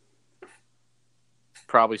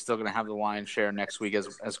 probably still going to have the lion's share next week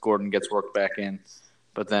as Gordon gets worked back in.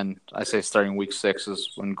 But then I say starting week 6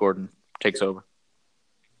 is when Gordon takes over.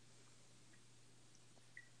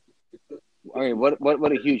 I mean,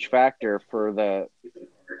 what a huge factor for the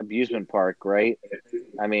amusement park, right?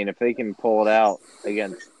 I mean, if they can pull it out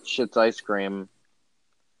against Shit's Ice Cream,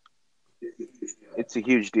 it's a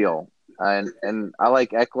huge deal. And I like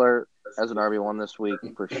Eckler as an RB1 this week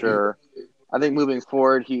for sure. I think moving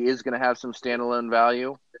forward, he is going to have some standalone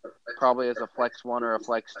value, probably as a flex 1 or a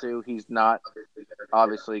flex 2. He's not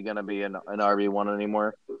obviously going to be an RB1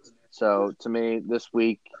 anymore. So to me, this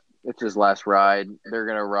week, it's his last ride. They're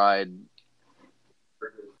going to ride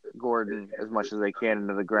Gordon as much as they can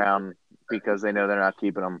into the ground because they know they're not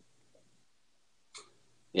keeping him.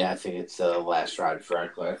 Yeah, I think it's the last ride for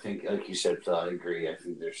Eckler. I think, like you said, Phil, I agree. I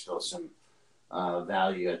think there's still some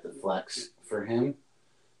value at the flex for him,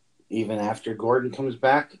 even after Gordon comes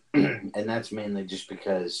back. And that's mainly just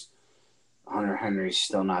because Hunter Henry's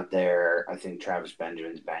still not there. I think Travis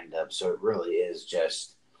Benjamin's banged up. So it really is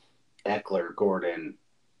just Eckler, Gordon,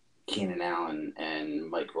 Keenan Allen, and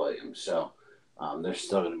Mike Williams. So there's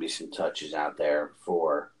still going to be some touches out there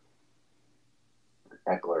for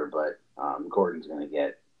Eckler, but Gordon's going to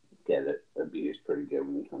get it abused pretty good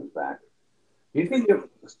when he comes back. Do you think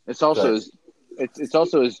it's also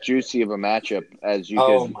as juicy of a matchup as you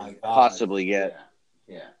could possibly get?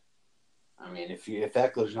 Yeah. I mean, if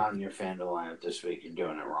Eckler's not in your FanDuel lineup this week, you're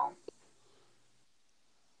doing it wrong.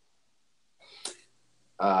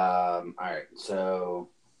 All right, so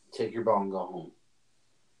take your ball and go home.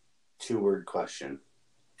 2-word question.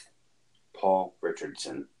 Paul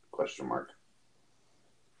Richardson, ?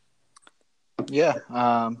 Yeah,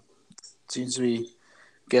 seems to be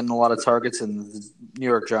getting a lot of targets, and the New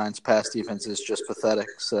York Giants' pass defense is just pathetic.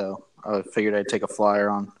 So I figured I'd take a flyer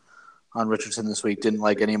on Richardson this week. Didn't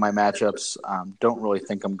like any of my matchups. Don't really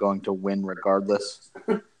think I'm going to win regardless.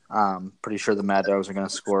 Pretty sure the Mad Dogs are going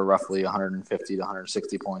to score roughly 150 to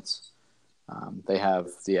 160 points. They have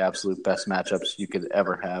the absolute best matchups you could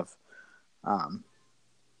ever have. I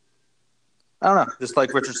don't know. Just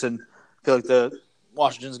like Richardson, I feel like the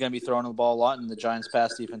Washington's going to be throwing the ball a lot, and the Giants'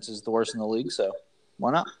 pass defense is the worst in the league, so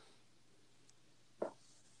why not?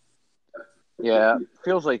 Yeah,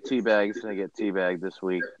 feels like Teabag's going to get teabagged this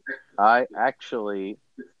week. I actually,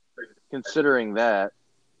 considering that,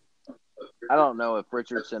 I don't know if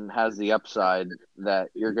Richardson has the upside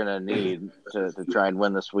that you're going to need to try and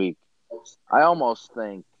win this week. I almost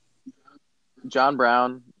think John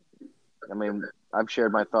Brown, I mean, I've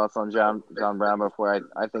shared my thoughts on John Brown before.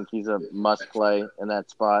 I think he's a must play in that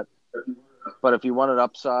spot. But if you wanted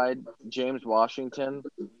upside, James Washington,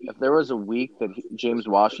 if there was a week that James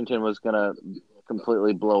Washington was going to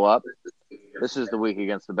completely blow up, this is the week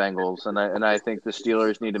against the Bengals. And I think the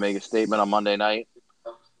Steelers need to make a statement on Monday night.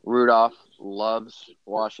 Rudolph loves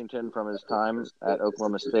Washington from his time at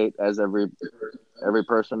Oklahoma State, as every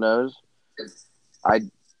person knows.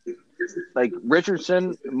 Like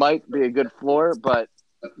Richardson might be a good floor, but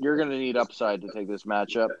you're going to need upside to take this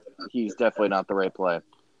matchup. He's definitely not the right play.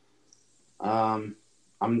 I'm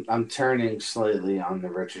turning slightly on the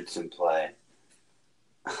Richardson play.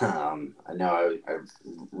 I know I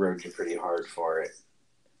rode you pretty hard for it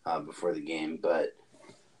before the game, but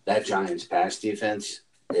that Giants pass defense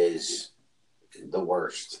is the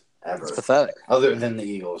worst ever. It's pathetic. Other than the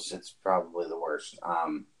Eagles, it's probably the worst.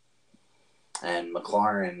 And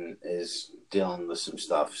McLaurin is dealing with some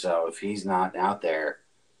stuff. So if he's not out there,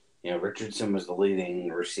 Richardson was the leading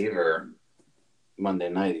receiver Monday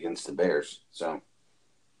night against the Bears. So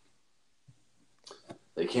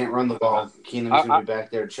they can't run the ball. Keenum's going to be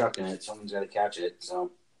back there chucking it. Someone's got to catch it.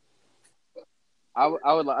 So I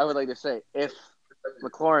would like to say, if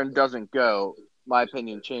McLaurin doesn't go, my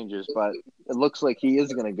opinion changes. But it looks like he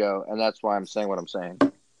is going to go, and that's why I'm saying what I'm saying.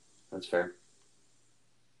 That's fair.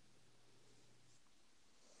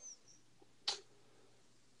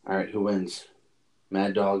 All right, who wins?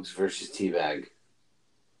 Mad Dogs versus Teabag.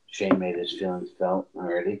 Shane made his feelings felt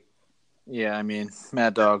already. Yeah, I mean,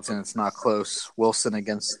 Mad Dogs, and it's not close. Wilson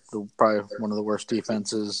against probably one of the worst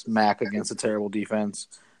defenses. Mack against a terrible defense.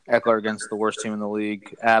 Eckler against the worst team in the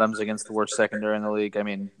league. Adams against the worst secondary in the league. I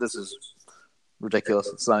mean, this is ridiculous.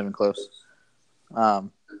 It's not even close.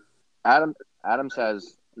 Adams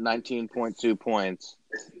has 19.2 points,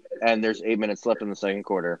 and there's 8 minutes left in the second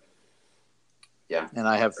quarter. Yeah. And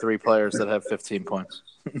I have 3 players that have 15 points.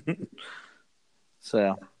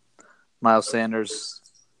 So, Miles Sanders,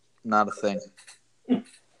 not a thing.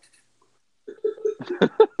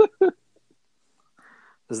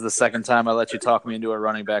 This is the second time I let you talk me into a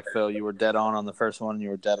running back, Phil. You were dead on the first one, and you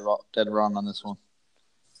were dead wrong on this one.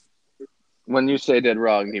 When you say did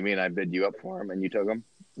wrong, do you mean I bid you up for him and you took him?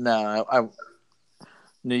 No, I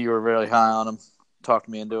knew you were really high on him. Talked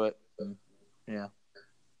me into it. Yeah.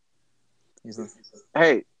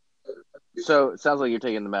 Hey, so it sounds like you're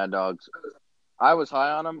taking the Mad Dogs. I was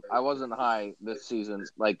high on him. I wasn't high this season,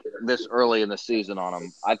 like this early in the season on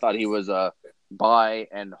him. I thought he was a buy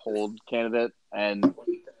and hold candidate, and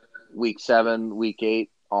week 7, week 8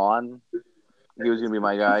 on, he was going to be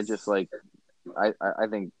my guy. Just like I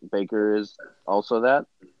think Baker is also that,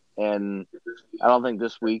 and I don't think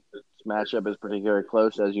this week's matchup is particularly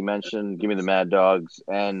close, as you mentioned. Give me the Mad Dogs,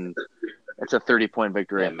 and it's a 30-point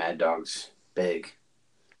victory. Yeah, Mad Dogs, big.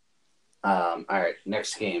 All right,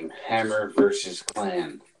 next game, Hammer versus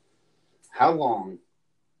Clan. How long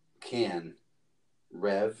can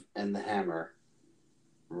Rev and the Hammer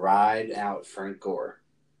ride out Frank Gore?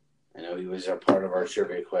 I know he was a part of our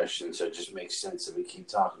trivia question, so it just makes sense that we keep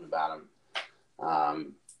talking about him.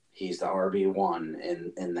 He's the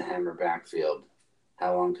RB1 in the Hammer backfield.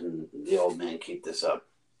 How long can the old man keep this up?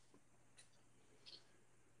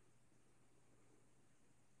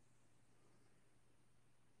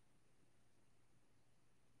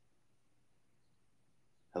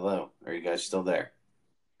 Hello, are you guys still there?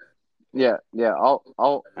 Yeah.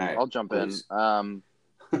 I'll right, jump please. in.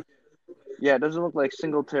 Yeah, it doesn't look like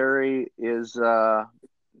Singletary is.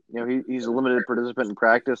 He's a limited participant in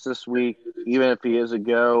practice this week. Even if he is a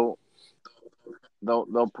go,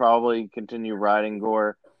 they'll probably continue riding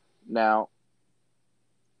Gore. Now,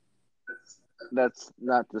 that's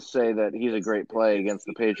not to say that he's a great play against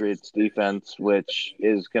the Patriots defense, which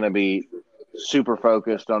is going to be super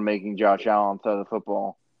focused on making Josh Allen throw the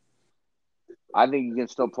football. I think you can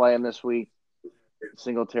still play him this week.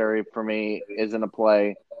 Singletary, for me, isn't a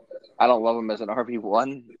play. I don't love him as an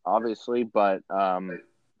RB1, obviously, but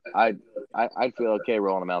I'd feel okay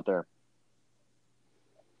rolling him out there.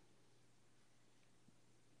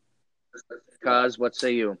 Cuz, what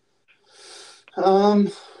say you?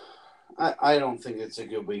 I don't think it's a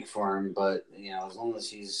good week for him, but as long as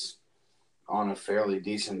he's on a fairly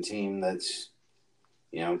decent team that's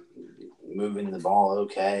moving the ball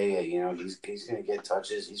okay, he's going to get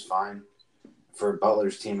touches. He's fine. For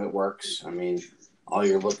Butler's team, it works. I mean, all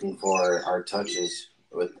you're looking for are touches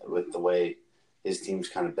with the way his team's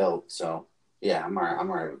kind of built. So yeah, I'm all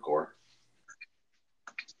right with Gore.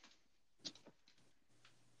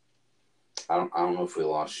 I don't know if we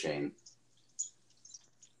lost Shane.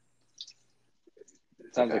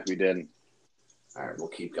 Sounds like we did. All right, we'll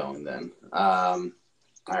keep going then. All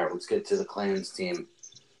right, let's get to the Clans team.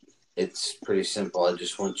 It's pretty simple. I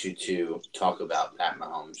just want you to talk about Pat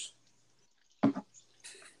Mahomes.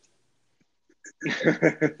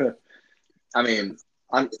 I mean,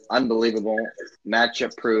 unbelievable.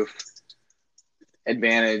 Matchup proof.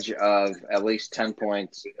 Advantage of at least 10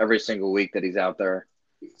 points every single week that he's out there.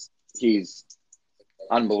 He's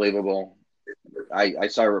unbelievable. I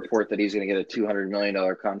saw a report that he's going to get a $200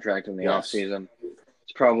 million contract in the offseason.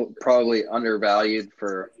 It's probably undervalued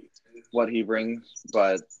for what he brings,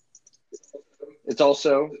 but it's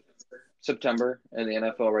also September in the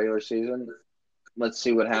NFL regular season. Let's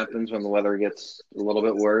see what happens when the weather gets a little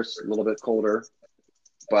bit worse, a little bit colder.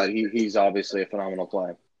 But he's obviously a phenomenal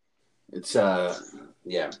play. It's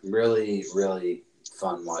really, really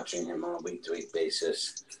fun watching him on a week-to-week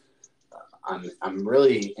basis. I'm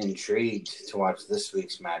really intrigued to watch this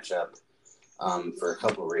week's matchup for a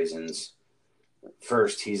couple reasons.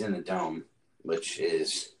 First, he's in the dome, which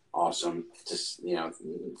is awesome. Just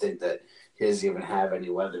think that he doesn't even have any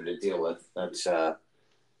weather to deal with. That's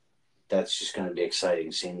just going to be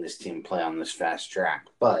exciting seeing this team play on this fast track.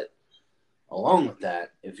 But along with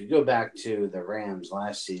that, if you go back to the Rams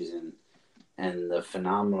last season and the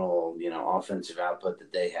phenomenal offensive output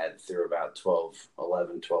that they had through about 12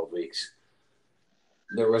 weeks,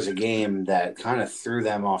 there was a game that kind of threw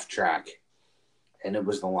them off track, and it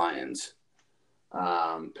was the Lions.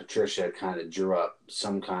 Patricia kind of drew up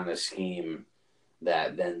some kind of scheme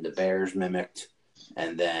that then the Bears mimicked,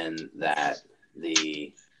 and then that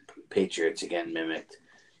the Patriots again mimicked,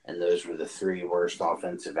 and those were the 3 worst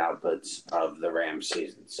offensive outputs of the Rams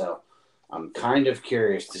season. So I'm kind of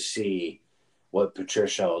curious to see what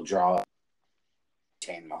Patricia will draw up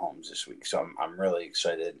to maintain Mahomes this week. So I'm really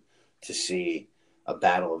excited to see a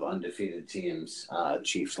battle of undefeated teams,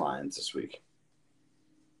 Chiefs Lions this week.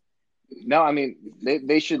 No, I mean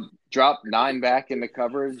they should drop 9 back into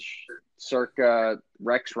coverage, circa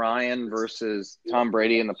Rex Ryan versus Tom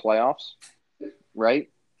Brady in the playoffs, right?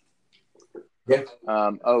 Yeah.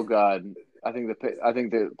 Oh God, I think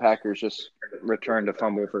the Packers just returned a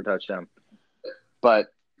fumble for a touchdown,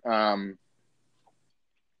 but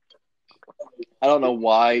I don't know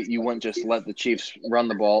why you wouldn't just let the Chiefs run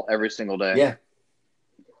the ball every single day. Yeah.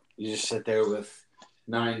 You just sit there with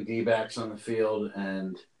 9 D-backs on the field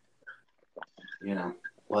and,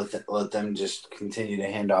 let them just continue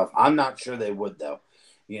to hand off. I'm not sure they would, though.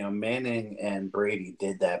 Manning and Brady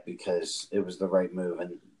did that because it was the right move.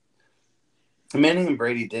 And Manning and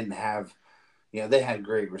Brady didn't have they had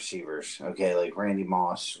great receivers, okay, like Randy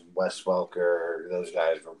Moss, Wes Welker, those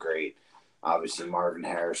guys were great. Obviously, Marvin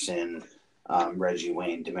Harrison, Reggie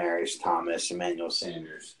Wayne, Demaryius Thomas, Emmanuel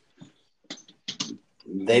Sanders.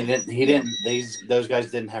 Those guys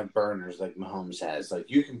didn't have burners like Mahomes has. Like,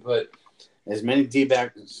 you can put as many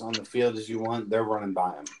D-backs on the field as you want, they're running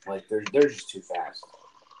by them. Like, they're just too fast.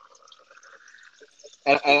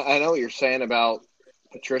 And I know what you're saying about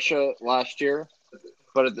Patricia last year,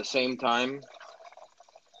 but at the same time,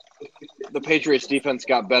 the Patriots defense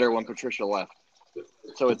got better when Patricia left.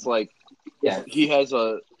 So it's like, Yeah, he has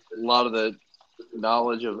a lot of the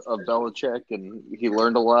knowledge of Belichick, and he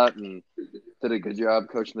learned a lot and did a good job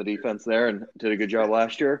coaching the defense there and did a good job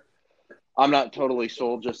last year. I'm not totally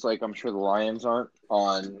sold, just like I'm sure the Lions aren't,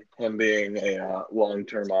 on him being a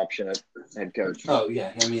long-term option at head coach. Oh,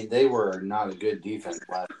 yeah. I mean, they were not a good defense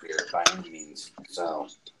last year by any means. So,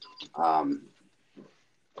 I'm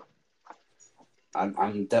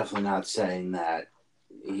definitely not saying that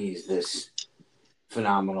he's this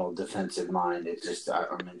phenomenal defensive mind. It's just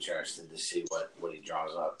I'm interested to see what he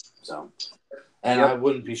draws up. So, and Yep. I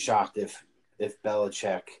wouldn't be shocked if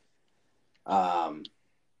Belichick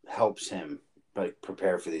helps him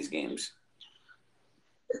prepare for these games.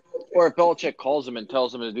 Or if Belichick calls him and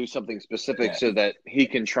tells him to do something specific so that he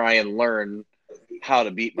can try and learn how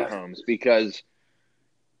to beat Mahomes, because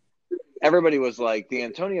everybody was like, the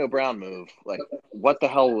Antonio Brown move, like, what the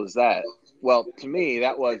hell was that? Well, to me,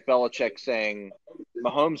 that was Belichick saying,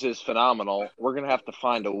 Mahomes is phenomenal. We're going to have to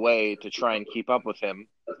find a way to try and keep up with him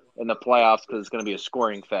in the playoffs because it's going to be a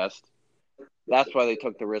scoring fest. That's why they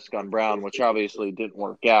took the risk on Brown, which obviously didn't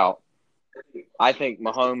work out. I think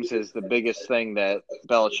Mahomes is the biggest thing that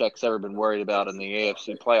Belichick's ever been worried about in the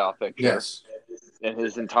AFC playoff picture. Yes. In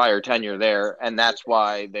his entire tenure there, and that's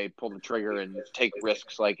why they pull the trigger and take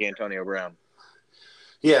risks like Antonio Brown.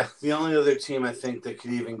 Yeah, the only other team I think that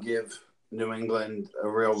could even give New England a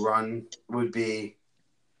real run would be,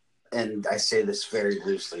 and I say this very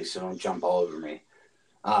loosely, so don't jump all over me,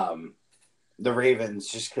 the Ravens,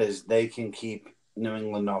 just because they can keep New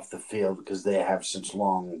England off the field because they have such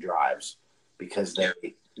long drives, because they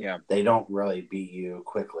don't really beat you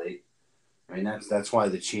quickly. I mean, that's why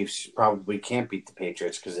the Chiefs probably can't beat the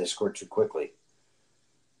Patriots, because they score too quickly.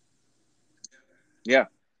 Yeah.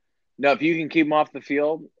 Now, if you can keep them off the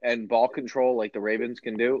field and ball control like the Ravens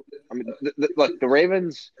can do, I mean, look, the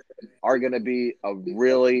Ravens are going to be a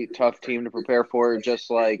really tough team to prepare for,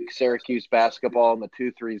 just like Syracuse basketball in the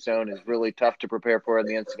 2-3 zone is really tough to prepare for in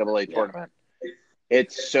the NCAA tournament.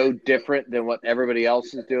 It's so different than what everybody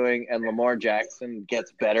else is doing, and Lamar Jackson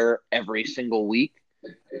gets better every single week.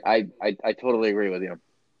 I totally agree with you.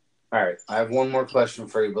 All right, I have one more question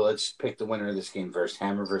for you, but let's pick the winner of this game first.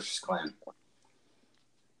 Hammer versus Clan.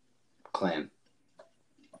 Clan.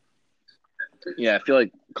 Yeah, I feel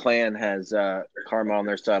like Clan has karma on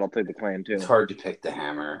their side. I'll take the Clan too. It's hard to pick the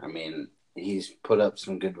Hammer. I mean, he's put up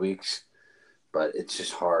some good weeks, but it's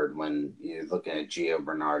just hard when you're looking at Gio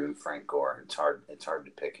Bernard and Frank Gore. It's hard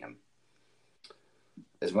to pick him.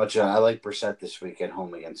 As much as I like Brissett this week at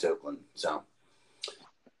home against Oakland, so.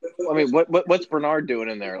 I mean, what's Bernard doing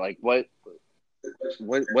in there? Like, what's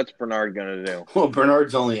Bernard gonna do? Well,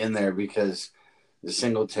 Bernard's only in there because the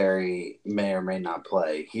Singletary may or may not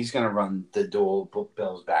play. He's gonna run the dual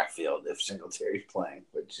Bills backfield if Singletary's playing,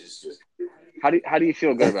 which is just. How do you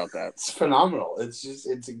feel good about that? It's phenomenal.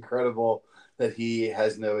 It's incredible that he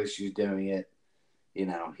has no issues doing it. He's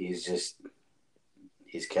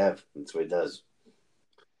Kev. That's what he does.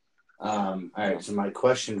 All right, so my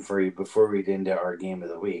question for you before we get into our game of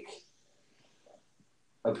the week.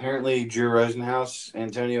 Apparently, Drew Rosenhaus,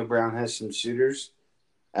 Antonio Brown has some suitors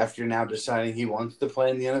after now deciding he wants to play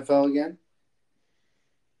in the NFL again.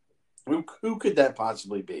 Who could that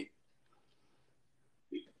possibly be?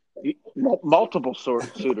 Multiple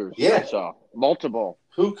suitors. Yeah. I saw multiple.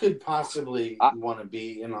 Who could possibly want to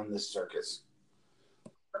be in on this circus?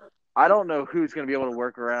 I don't know who's going to be able to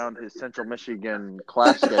work around his Central Michigan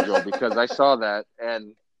class schedule, because I saw that,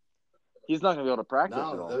 and he's not going to be able to practice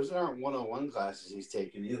at all. Those aren't 101 classes he's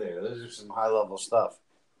taking either. Those are some high-level stuff.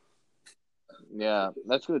 Yeah,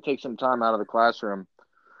 that's going to take some time out of the classroom.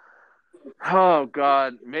 Oh,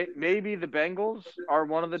 God. Maybe the Bengals are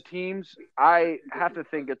one of the teams. I have to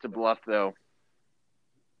think it's a bluff, though.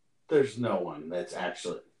 There's no one that's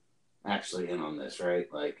actually actually in on this,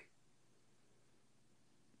 right? Like,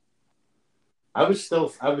 I was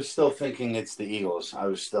still thinking it's the Eagles. I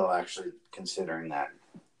was still actually considering that.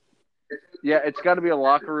 Yeah, it's got to be a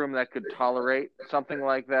locker room that could tolerate something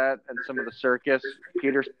like that, and some of the circus.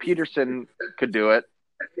 Peterson could do it.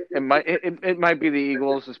 It might be the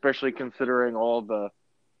Eagles, especially considering all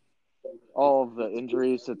of the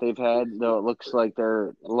injuries that they've had. Though it looks like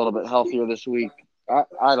they're a little bit healthier this week.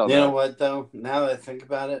 I don't You know. know what, though? Now that I think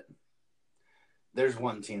about it, there's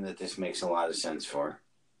one team that this makes a lot of sense for.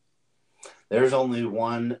 There's only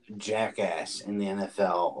one jackass in the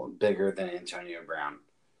NFL bigger than Antonio Brown,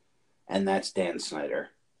 and that's Dan Snyder.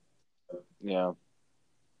 Yeah.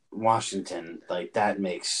 Washington, like, that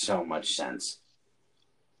makes so much sense.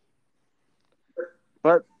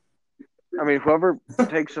 But, I mean, whoever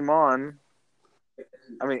takes him on,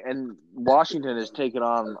 I mean, and Washington has taken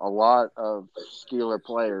on a lot of Steeler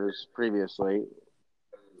players previously.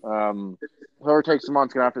 Whoever takes him on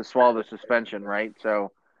is going to have to swallow the suspension, right?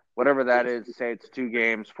 So, whatever that is, say it's 2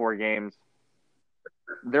 games, 4 games,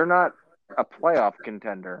 they're not a playoff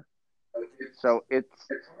contender. So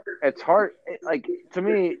it's hard. Like, to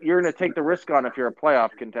me, you're going to take the risk on if you're a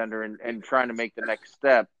playoff contender and trying to make the next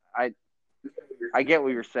step. I get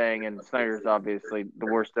what you're saying, and Snyder's obviously the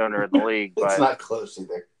worst owner in the league. But it's not close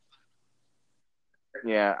either.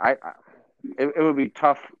 Yeah, it would be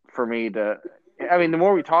tough for me to. I mean, the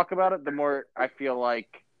more we talk about it, the more I feel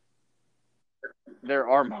like there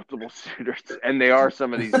are multiple suitors, and they are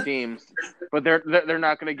some of these teams, but they're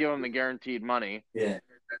not going to give them the guaranteed money. Yeah.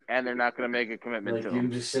 And they're not going to make a commitment like to you're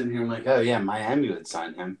him. just sitting here like, oh yeah, Miami would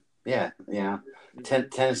sign him. Yeah,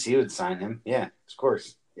 Tennessee would sign him. Yeah, of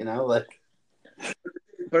course. Like.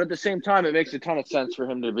 But at the same time, it makes a ton of sense for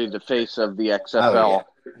him to be the face of the XFL. Oh,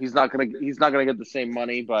 yeah. He's not gonna get the same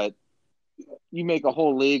money, but you make a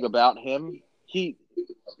whole league about him. He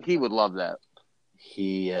would love that.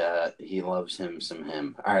 He loves him some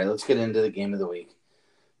him. All right, let's get into the game of the week.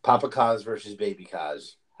 Papa Kaz versus Baby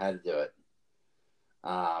Kaz. How to do it.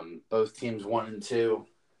 Both teams 1-2.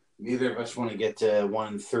 Neither of us want to get to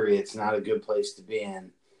 1-3. It's not a good place to be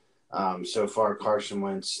in. So far, Carson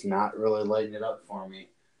Wentz not really lighting it up for me.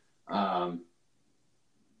 But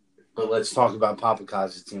let's talk about Papa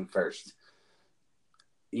Kaz's team first.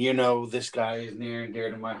 This guy is near and dear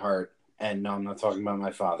to my heart. And no, I'm not talking about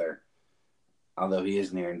my father, although he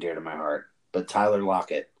is near and dear to my heart. But Tyler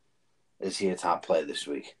Lockett, is he a top play this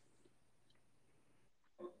week?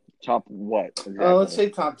 Top what? Exactly? Let's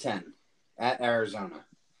say top 10 at Arizona.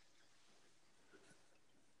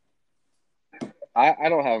 I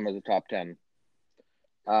don't have him as a top 10.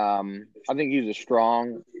 I think he's a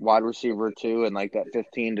strong wide receiver too, in like that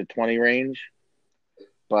 15 to 20 range.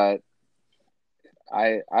 But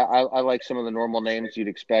I like some of the normal names you'd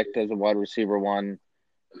expect as a wide receiver 1.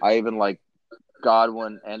 I even like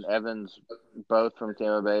Godwin and Evans, both from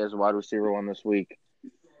Tampa Bay, as a wide receiver 1 this week.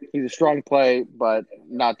 He's a strong play, but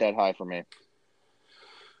not that high for me.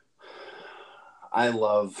 I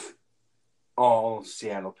love all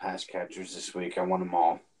Seattle pass catchers this week. I want them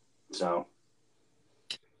all. So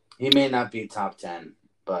he may not be top 10,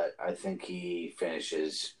 but I think he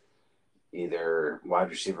finishes either wide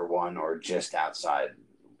receiver 1 or just outside,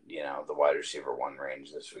 the wide receiver 1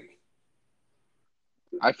 range this week.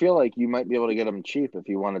 I feel like you might be able to get him cheap if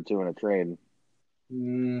you wanted to in a trade.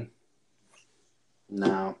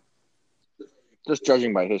 No. Just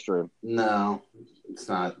judging by history. No, it's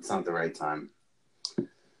not. It's not the right time.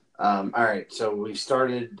 All right, so we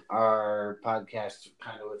started our podcast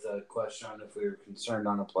kind of with a question on if we were concerned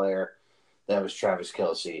on a player. That was Travis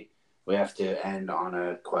Kelce. We have to end on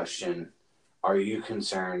a question. Are you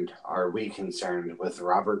concerned? Are we concerned with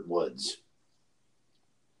Robert Woods?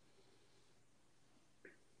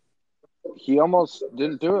 He almost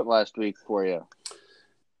didn't do it last week for you.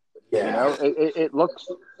 Yeah. It looks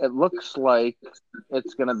like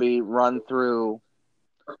it's going to be run through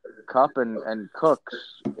Kupp and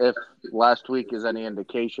Cooks if last week is any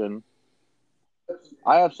indication.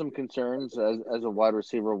 I have some concerns as a wide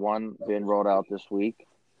receiver 1 being rolled out this week.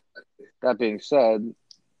 That being said,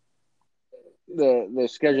 the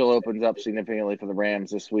schedule opens up significantly for the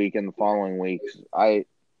Rams this week and the following weeks. I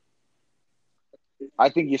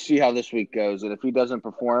think you see how this week goes, and if he doesn't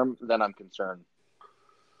perform, then I'm concerned.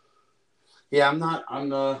 Yeah, I'm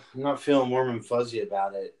not feeling warm and fuzzy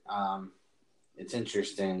about it. It's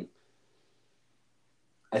interesting.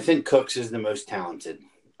 I think Cooks is the most talented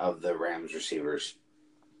of the Rams receivers.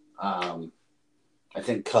 I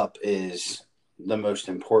think Kupp is the most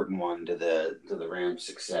important one to the Rams'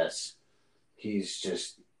 success. He's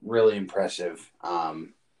just really impressive.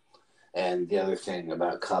 And the other thing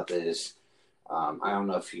about Kupp is I don't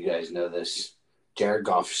know if you guys know this. Jared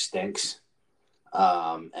Goff stinks.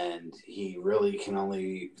 And he really can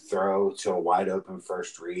only throw to a wide open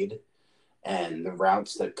first read. And the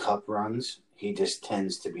routes that Kupp runs, he just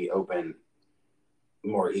tends to be open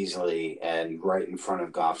more easily and right in front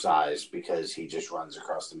of Goff's eyes because he just runs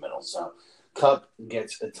across the middle. So Kupp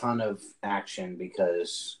gets a ton of action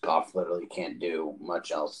because Goff literally can't do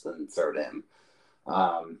much else than throw to him.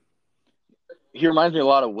 He reminds me a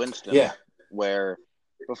lot of Winston. Yeah. Where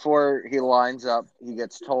before he lines up, he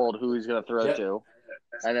gets told who he's going to throw to.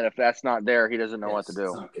 And then if that's not there, he doesn't know what to do.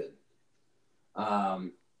 It's not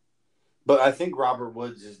good. But I think Robert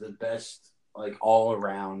Woods is the best, like, all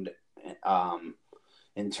around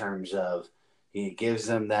in terms of he gives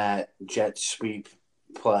them that jet sweep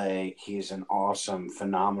play. He's an awesome,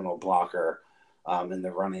 phenomenal blocker in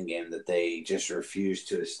the running game that they just refuse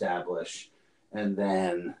to establish. And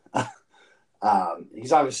then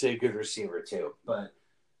he's obviously a good receiver too. But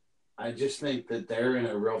I just think that they're in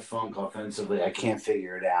a real funk offensively. I can't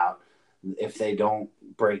figure it out. If they don't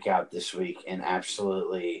break out this week and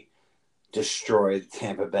absolutely destroy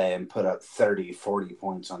Tampa Bay and put up 30, 40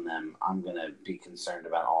 points on them, I'm going to be concerned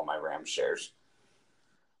about all my Rams shares.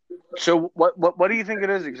 So what do you think it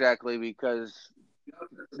is exactly? Because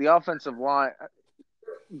the offensive line,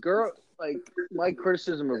 my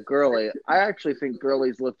criticism of Gurley, I actually think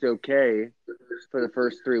Gurley's looked okay for the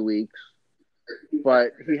first 3 weeks,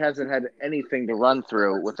 but he hasn't had anything to run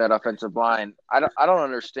through with that offensive line. I don't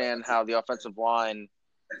understand how the offensive line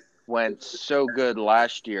went so good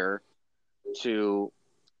last year to,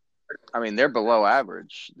 I mean, they're below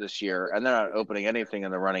average this year, and they're not opening anything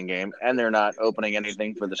in the running game, and they're not opening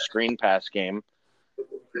anything for the screen pass game.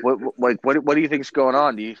 What do you think's going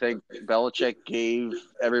on? Do you think Belichick gave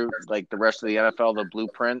the rest of the NFL the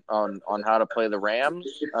blueprint on how to play the Rams?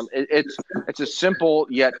 It's a simple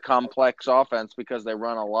yet complex offense because they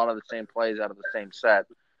run a lot of the same plays out of the same set.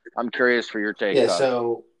 I'm curious for your take. Yeah,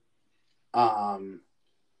 so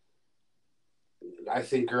I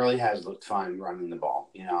think Gurley has looked fine running the ball,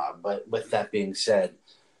 but with that being said,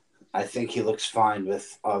 I think he looks fine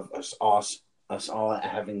with us all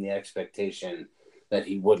having the expectation that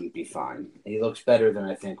he wouldn't be fine. He looks better than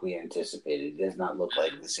I think we anticipated. He does not look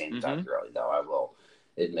like the same Todd Gurley, though. I will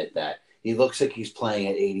admit that. He looks like he's playing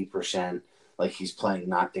at 80%, like he's playing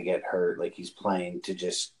not to get hurt, like he's playing to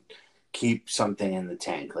just keep something in the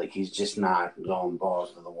tank. Like he's just not going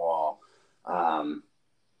balls to the wall.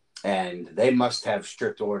 And they must have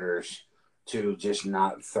strict orders to just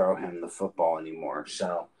not throw him the football anymore.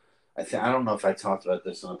 So I don't know if I talked about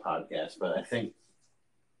this on the podcast, but I think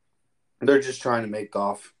they're just trying to make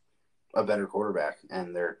Goff a better quarterback.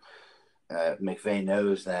 And McVay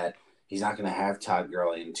knows that he's not going to have Todd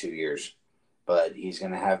Gurley in 2 years, but he's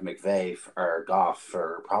going to have McVay or Goff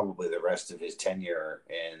for probably the rest of his tenure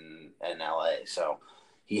in LA. So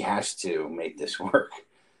he has to make this work.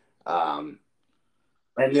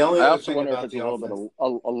 And the only I other also thing wonder if about it's the a little bit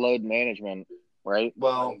of a load management, right?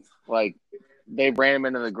 Well, like they ran him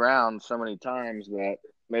into the ground so many times that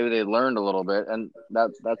maybe they learned a little bit, and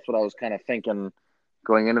that's what I was kind of thinking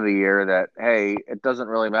going into the year, that hey, it doesn't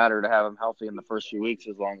really matter to have him healthy in the first few weeks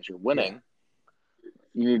as long as you're winning.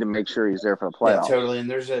 You need to make sure he's there for the playoffs. Yeah, totally. And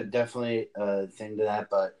there's definitely a thing to that,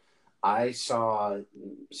 but I saw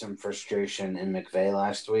some frustration in McVay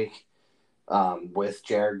last week with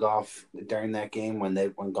Jared Goff during that game when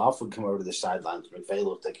Goff would come over to the sidelines. McVay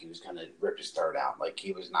looked like he was going to rip his throat out, like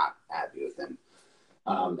he was not happy with him.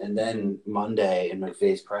 And then Monday in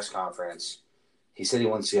McVay's press conference, he said he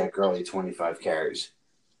wants to get Gurley 25 carries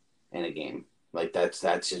in a game. Like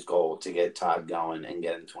that's his goal, to get Todd going and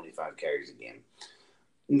get him 25 carries a game.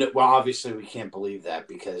 No, well, obviously we can't believe that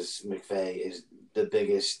because McVay is the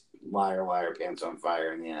biggest liar, pants on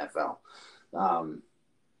fire in the NFL.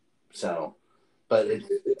 But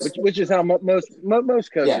which is how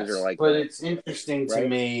most coaches are like. But that. it's interesting to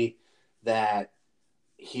me that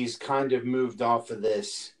he's kind of moved off of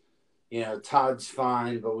this, Todd's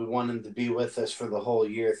fine, but we want him to be with us for the whole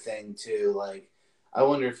year thing too. Like, I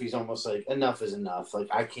wonder if he's almost like, enough is enough. Like,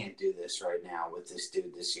 I can't do this right now with this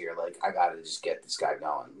dude this year. Like, I got to just get this guy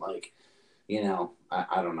going. Like,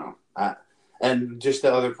 I don't know. And just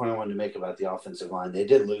the other point I wanted to make about the offensive line, they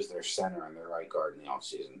did lose their center and their right guard in the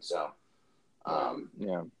offseason. So,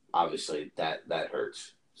 obviously that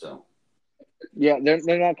hurts. So, yeah,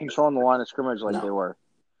 they're not controlling the line of scrimmage like they were,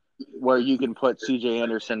 where you can put C.J.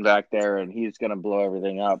 Anderson back there and he's going to blow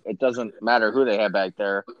everything up. It doesn't matter who they have back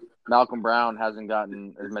there. Malcolm Brown hasn't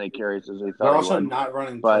gotten as many carries as they thought. They're also he would. not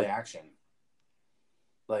running play action.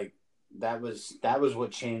 Like that was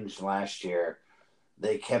what changed last year.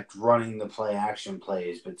 they kept running the play action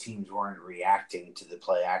plays, but teams weren't reacting to the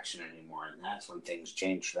play action anymore, and that's when things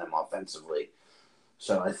changed for them offensively.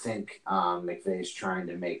 So I think McVay's trying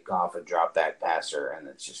to make Goff a drop back passer, and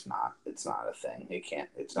it's just not. It's not a thing. It can't.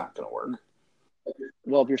 It's not going to work.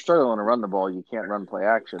 Well, if you're struggling to run the ball, you can't run play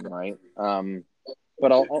action, right?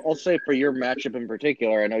 But I'll say for your matchup in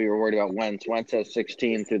particular, I know you were worried about Wentz. Wentz has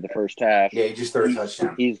 16 through the first half. Yeah, he just threw a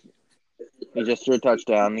touchdown. He just threw a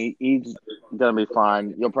touchdown. He's going to be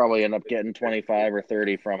fine. You'll probably end up getting 25 or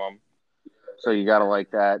 30 from him. So you got to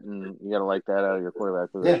like that, and you got to like that out of your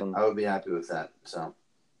quarterback position. Yeah, I would be happy with that. So, all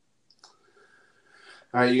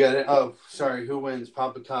right, you got it. Oh, sorry. Who wins?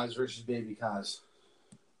 Papa Kaz versus Baby Kaz?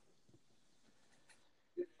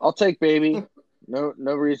 I'll take Baby. No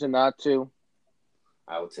reason not to.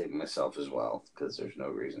 I will take myself as well because there's no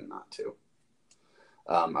reason not to.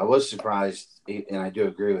 I was surprised, and I do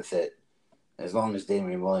agree with it. As long as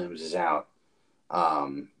Damian Williams is out,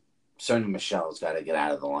 Sony Michel's got to get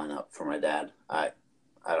out of the lineup for my dad. I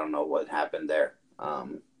don't know what happened there.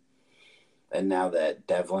 And now that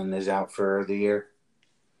Devlin is out for the year,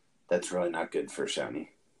 that's really not good for Sony.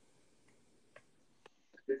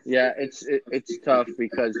 Yeah, it's tough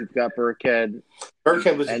because you've got Burkhead.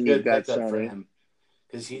 Burkhead was a good pickup for him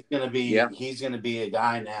because he's gonna be a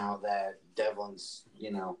guy now that Devlin's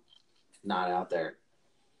not out there.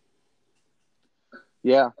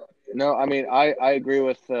 Yeah, no, I mean I agree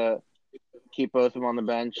with keep both of them on the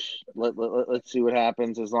bench. Let's see what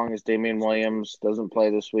happens as long as Damian Williams doesn't play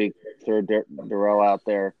this week. Throw Darrell out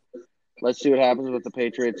there. Let's see what happens with the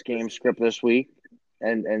Patriots game script this week,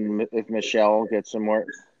 and if Michel gets some more.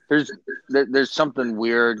 There's something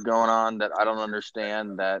weird going on that I don't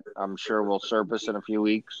understand that I'm sure will surface in a few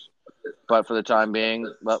weeks. But for the time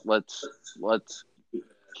being, let's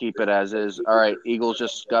keep it as is. All right, Eagles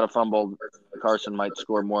just got a fumble. Carson might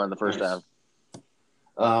score more in the first half.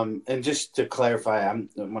 And just to clarify,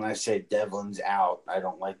 when I say Devlin's out, I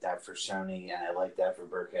don't like that for Sony, and I like that for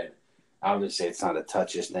Burkhead. Obviously, it's not a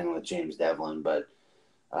toughest thing with James Devlin, but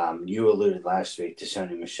you alluded last week to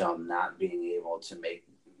Sony Michel not being able to make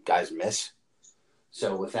guys miss.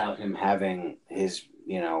 So without him having his,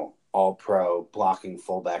 all-pro blocking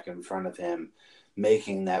fullback in front of him,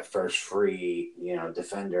 making that first free,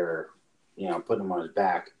 defender, putting him on his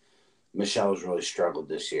back, Michel's really struggled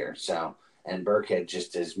this year. So, and Burkhead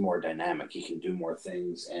just is more dynamic. He can do more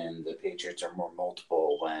things, and the Patriots are more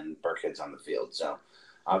multiple when Burkhead's on the field. So,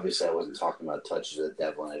 obviously, I wasn't talking about touches with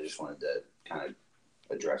Devlin. I just wanted to kind of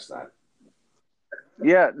address that.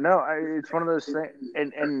 Yeah, no, it's one of those things.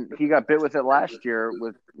 And he got bit with it last year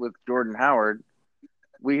with Jordan Howard.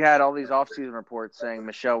 We had all these offseason reports saying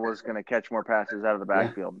Michel was going to catch more passes out of the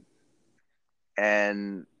backfield. Yeah.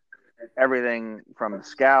 And everything from the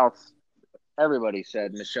scouts, everybody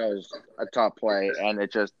said Michel's a top play. And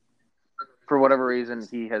it just, for whatever reason,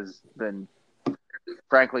 he has been,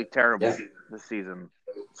 frankly, terrible this season.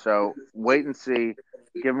 So wait and see.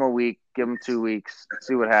 Give him a week. Give him 2 weeks.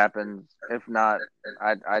 See what happens. If not,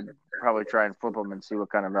 I'd probably try and flip him and see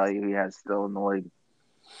what kind of value he has still in the league.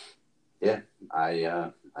 Yeah,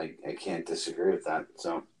 I can't disagree with that.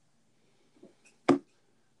 So, all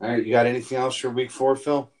right, you got anything else for Week 4,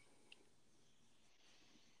 Phil?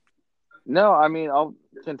 No, I mean I'll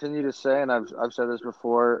continue to say, and I've said this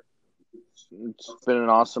before. It's been an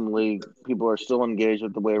awesome league. People are still engaged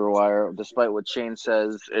with the waiver wire, despite what Shane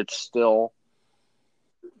says. It's still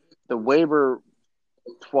the waiver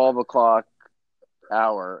 12 o'clock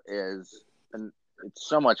hour is, and it's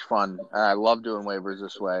so much fun. And I love doing waivers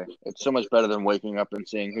this way. It's so much better than waking up and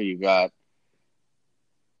seeing who you got.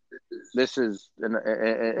 This is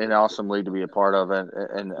an awesome league to be a part of,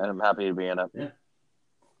 and I'm happy to be in it. Yeah.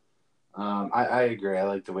 I agree. I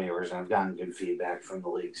like the waivers, and I've gotten good feedback from the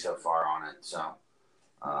league so far on it. So,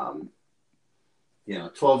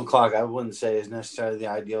 12 o'clock I wouldn't say is necessarily the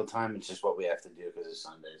ideal time. It's just what we have to do because it's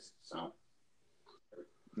Sundays. So,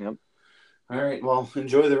 yep. All right. Well,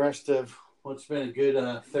 enjoy the rest of what's been a good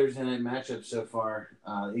Thursday night matchup so far.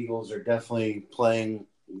 Eagles are definitely playing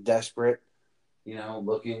desperate.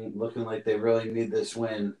 Looking like they really need this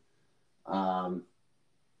win. And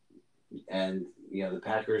the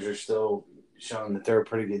Packers are still showing that they're a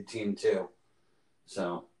pretty good team too.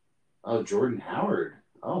 So, Jordan Howard.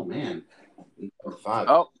 Oh man, 5.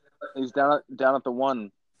 Oh, he's down at the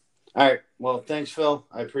 1. All right. Well, thanks, Phil.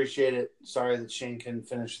 I appreciate it. Sorry that Shane couldn't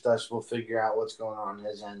finish with us. We'll figure out what's going on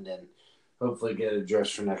his end and hopefully get it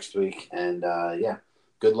addressed for next week. And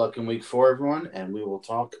good luck in Week 4, everyone. And we will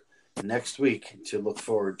talk next week to look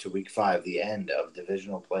forward to Week 5, the end of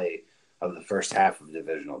divisional play of the first half of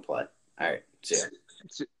divisional play. All right. See ya.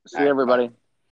 See everybody. Bye.